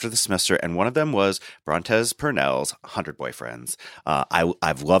after the semester, and one of them was Brontez Purnell's 100 Boyfriends.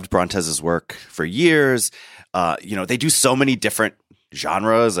 I've loved Brontez's work for years. You know, they do so many different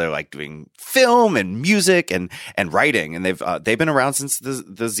genres. They're like doing film and music and writing, and they've been around since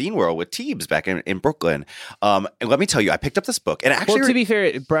the zine world with Teebs back in Brooklyn. And let me tell you, I picked up this book, and actually, well, to be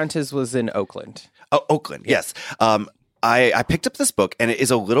fair, Brontez was in Oakland. Oh, Oakland, yes. I picked up this book, and it is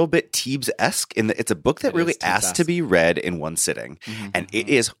a little bit Teebs-esque in that it's a book that really asks to be read in one sitting, and it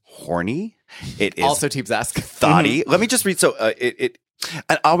is horny. It is also Teebs-esque, thoughty. Let me just read. So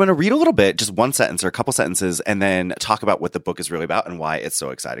And I'm going to read a little bit, just one sentence or a couple sentences, and then talk about what the book is really about and why it's so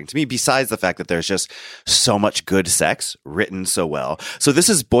exciting to me, besides the fact that there's just so much good sex written so well. So this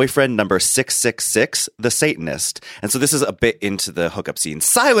is boyfriend number 666, The Satanist. And so this is a bit into the hookup scene.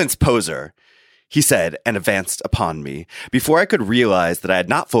 Silence, poser, he said, and advanced upon me. Before I could realize that I had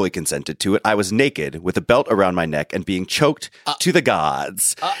not fully consented to it, I was naked with a belt around my neck and being choked to the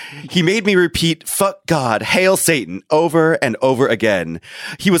gods. He made me repeat, fuck God, hail Satan, over and over again.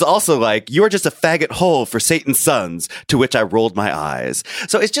 He was also like, you are just a faggot hole for Satan's sons, to which I rolled my eyes.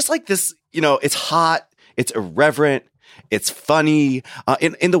 So it's just like this, you know, it's hot, it's irreverent, it's funny,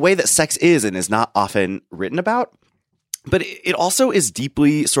 in the way that sex is and is not often written about. But it also is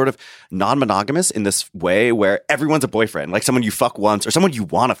deeply sort of non-monogamous in this way where everyone's a boyfriend. Like someone you fuck once or someone you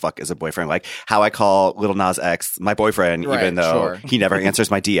want to fuck as a boyfriend. Like how I call Lil Nas X my boyfriend, even though he never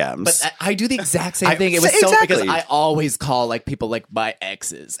answers my DMs. But I do the exact same thing. It was so because I always call like people like my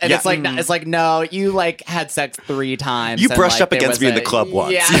exes. And it's like, no, you like had sex 3 times. You brushed up against me in the club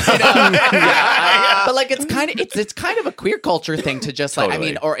once. Yeah, I know. But like it's kind of a queer culture thing to just like,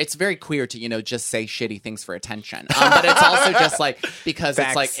 Totally. or it's very queer to, just say shitty things for attention. But it's also just like because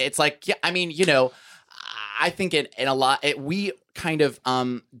Facts. it's like yeah, I mean, I think in a lot we kind of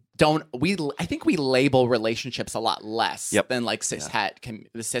I think we label relationships a lot less than like the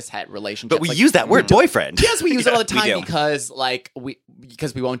cishet relationships. But we use that word boyfriend. Yes, we use it all the we time do. because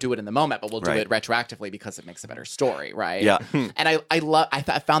we won't do it in the moment, but we'll do it retroactively because it makes a better story, right? Yeah. And I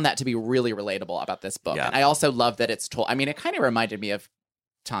found that to be really relatable about this book. Yeah. And I also love that it's told. I mean, it kind of reminded me of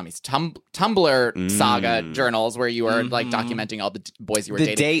Tommy's Tumblr saga journals where you were like documenting all the boys you were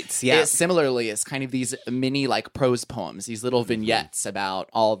dating. The dates, yeah. Similarly, it's kind of these mini like prose poems, these little vignettes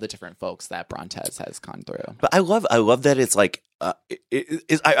about all the different folks that Brontes has gone through. But I love that it's like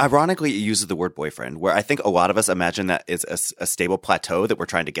ironically it uses the word boyfriend, where I think a lot of us imagine that is a stable plateau that we're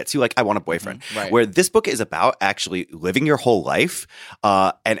trying to get to. Like I want a boyfriend, right. Where this book is about actually living your whole life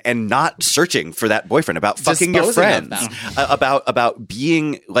and not searching for that boyfriend, about fucking your Disposing friends, of about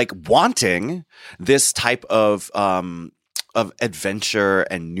being like wanting this type of adventure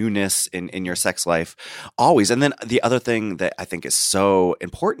and newness in your sex life always. And then the other thing that I think is so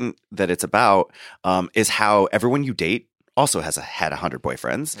important that it's about is how everyone you date also had 100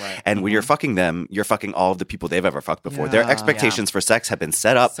 boyfriends. Right. And when you're fucking them, you're fucking all of the people they've ever fucked before. Their expectations for sex have been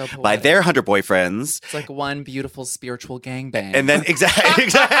set up So by their 100 boyfriends. It's like one beautiful spiritual gangbang. And then exactly.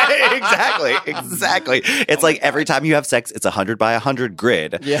 It's like every time you have sex, it's 100 by 100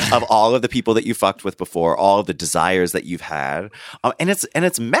 grid of all of the people that you fucked with before, all of the desires that you've had, and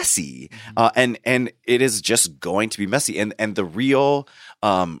it's messy, and it is just going to be messy, and the real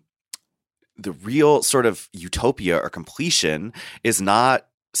sort of utopia or completion is not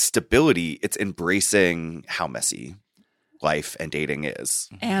stability; it's embracing how messy life and dating is,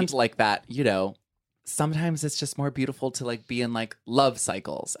 and like that, sometimes it's just more beautiful to like be in like love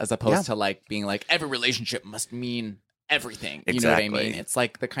cycles as opposed to like being like every relationship must mean everything. You know what I mean? It's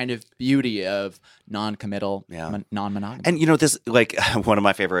like the kind of beauty of non-committal, non-monogamy. And this, like, one of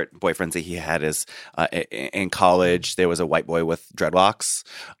my favorite boyfriends that he had is in college. There was a white boy with dreadlocks.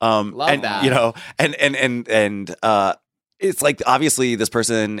 Love that. And it's like obviously this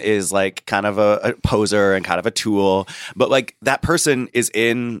person is like kind of a poser and kind of a tool, but like that person is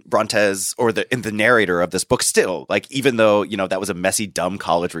in Brontes or in the narrator of this book still. Like even though that was a messy, dumb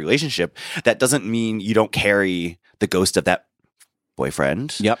college relationship, that doesn't mean you don't carry the ghost of that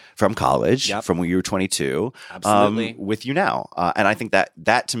boyfriend from college, from when you were 22, Absolutely. with you now. And I think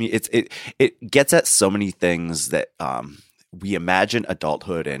that to me, it gets at so many things that we imagine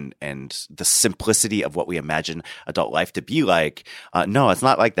adulthood and the simplicity of what we imagine adult life to be like. No, it's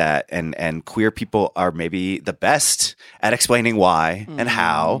not like that. And queer people are maybe the best at explaining why and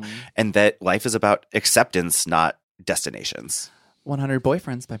how, and that life is about acceptance, not destinations. 100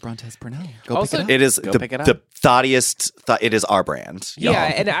 Boyfriends by Brontes Purnell. Go pick it up. It is Go pick it up. the thoughtiest. It is our brand. Yeah,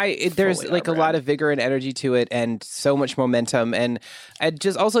 y'all. and there's like a lot of vigor and energy to it, and so much momentum. And I'd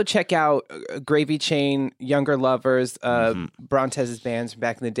just also check out Gravy Chain, Younger Lovers, Brontes' bands from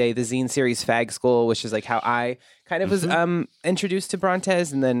back in the day, the zine series Fag School, which is like how I kind of was introduced to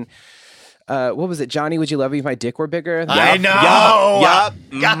Brontes, and then. What was it? Johnny, Would You Love Me If My Dick Were Bigger? I know. Yup.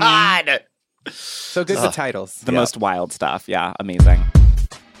 God. So good with titles. The most wild stuff. Yeah, amazing.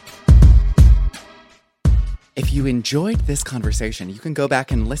 If you enjoyed this conversation, you can go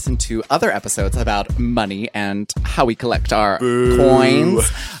back and listen to other episodes about money and how we collect our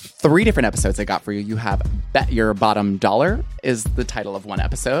coins. 3 different episodes I got for you. You have Bet Your Bottom Dollar is the title of one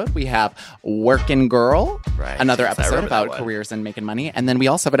episode. We have Workin' Girl, another episode about careers and making money. And then we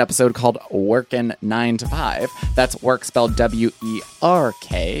also have an episode called Workin' 9 to 5. That's work spelled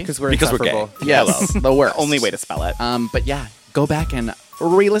W-E-R-K. Because we're gay. Yes, the worst. Only way to spell it. But yeah, go back and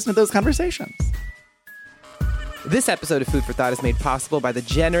re-listen to those conversations. This episode of Food for Thought is made possible by the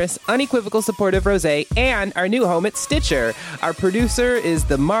generous, unequivocal support of Rosé and our new home at Stitcher. Our producer is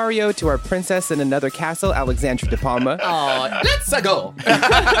the Mario to our princess in another castle, Alexandra De Palma. Oh, let's go.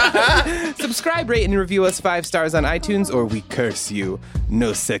 Subscribe, rate, and review us 5 stars on iTunes, or we curse you.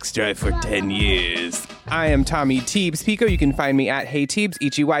 No sex drive for 10 years. I am Tommy Teebs Pico. You can find me at Hey Teebs,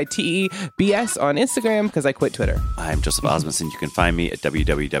 HeyTeebs on Instagram, because I quit Twitter. I'm Joseph Osmundson. You can find me at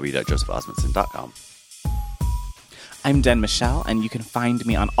www.josephosmundson.com. I'm Den Michelle, and you can find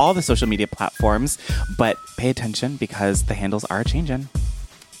me on all the social media platforms, but pay attention because the handles are changing.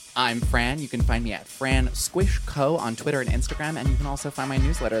 I'm Fran. You can find me at Fran Squish Co. on Twitter and Instagram, and you can also find my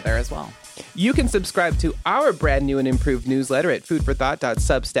newsletter there as well. You can subscribe to our brand new and improved newsletter at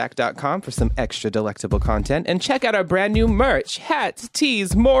foodforthought.substack.com for some extra delectable content. And check out our brand new merch, hats,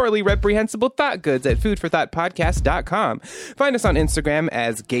 tees, morally reprehensible thought goods at foodforthoughtpodcast.com. Find us on Instagram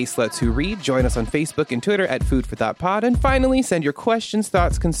as Gay Sluts Who Read. Join us on Facebook and Twitter at Food for Thought Pod. And finally, send your questions,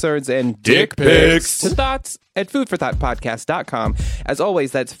 thoughts, concerns, and dick pics to thoughts at foodforthoughtpodcast.com. As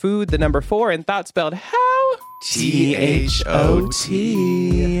always, that's food, the number 4, and thought spelled how? THOT.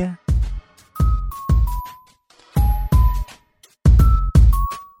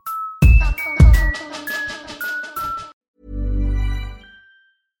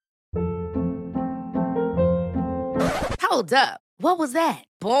 Hold up. What was that?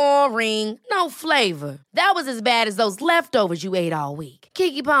 Boring. No flavor. That was as bad as those leftovers you ate all week.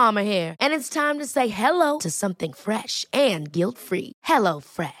 Keke Palmer here, and it's time to say hello to something fresh and guilt-free. Hello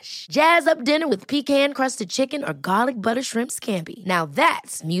Fresh. Jazz up dinner with pecan-crusted chicken or garlic butter shrimp scampi. Now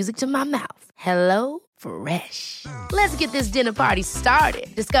that's music to my mouth. Hello Fresh. Let's get this dinner party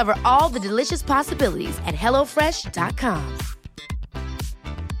started. Discover all the delicious possibilities at HelloFresh.com.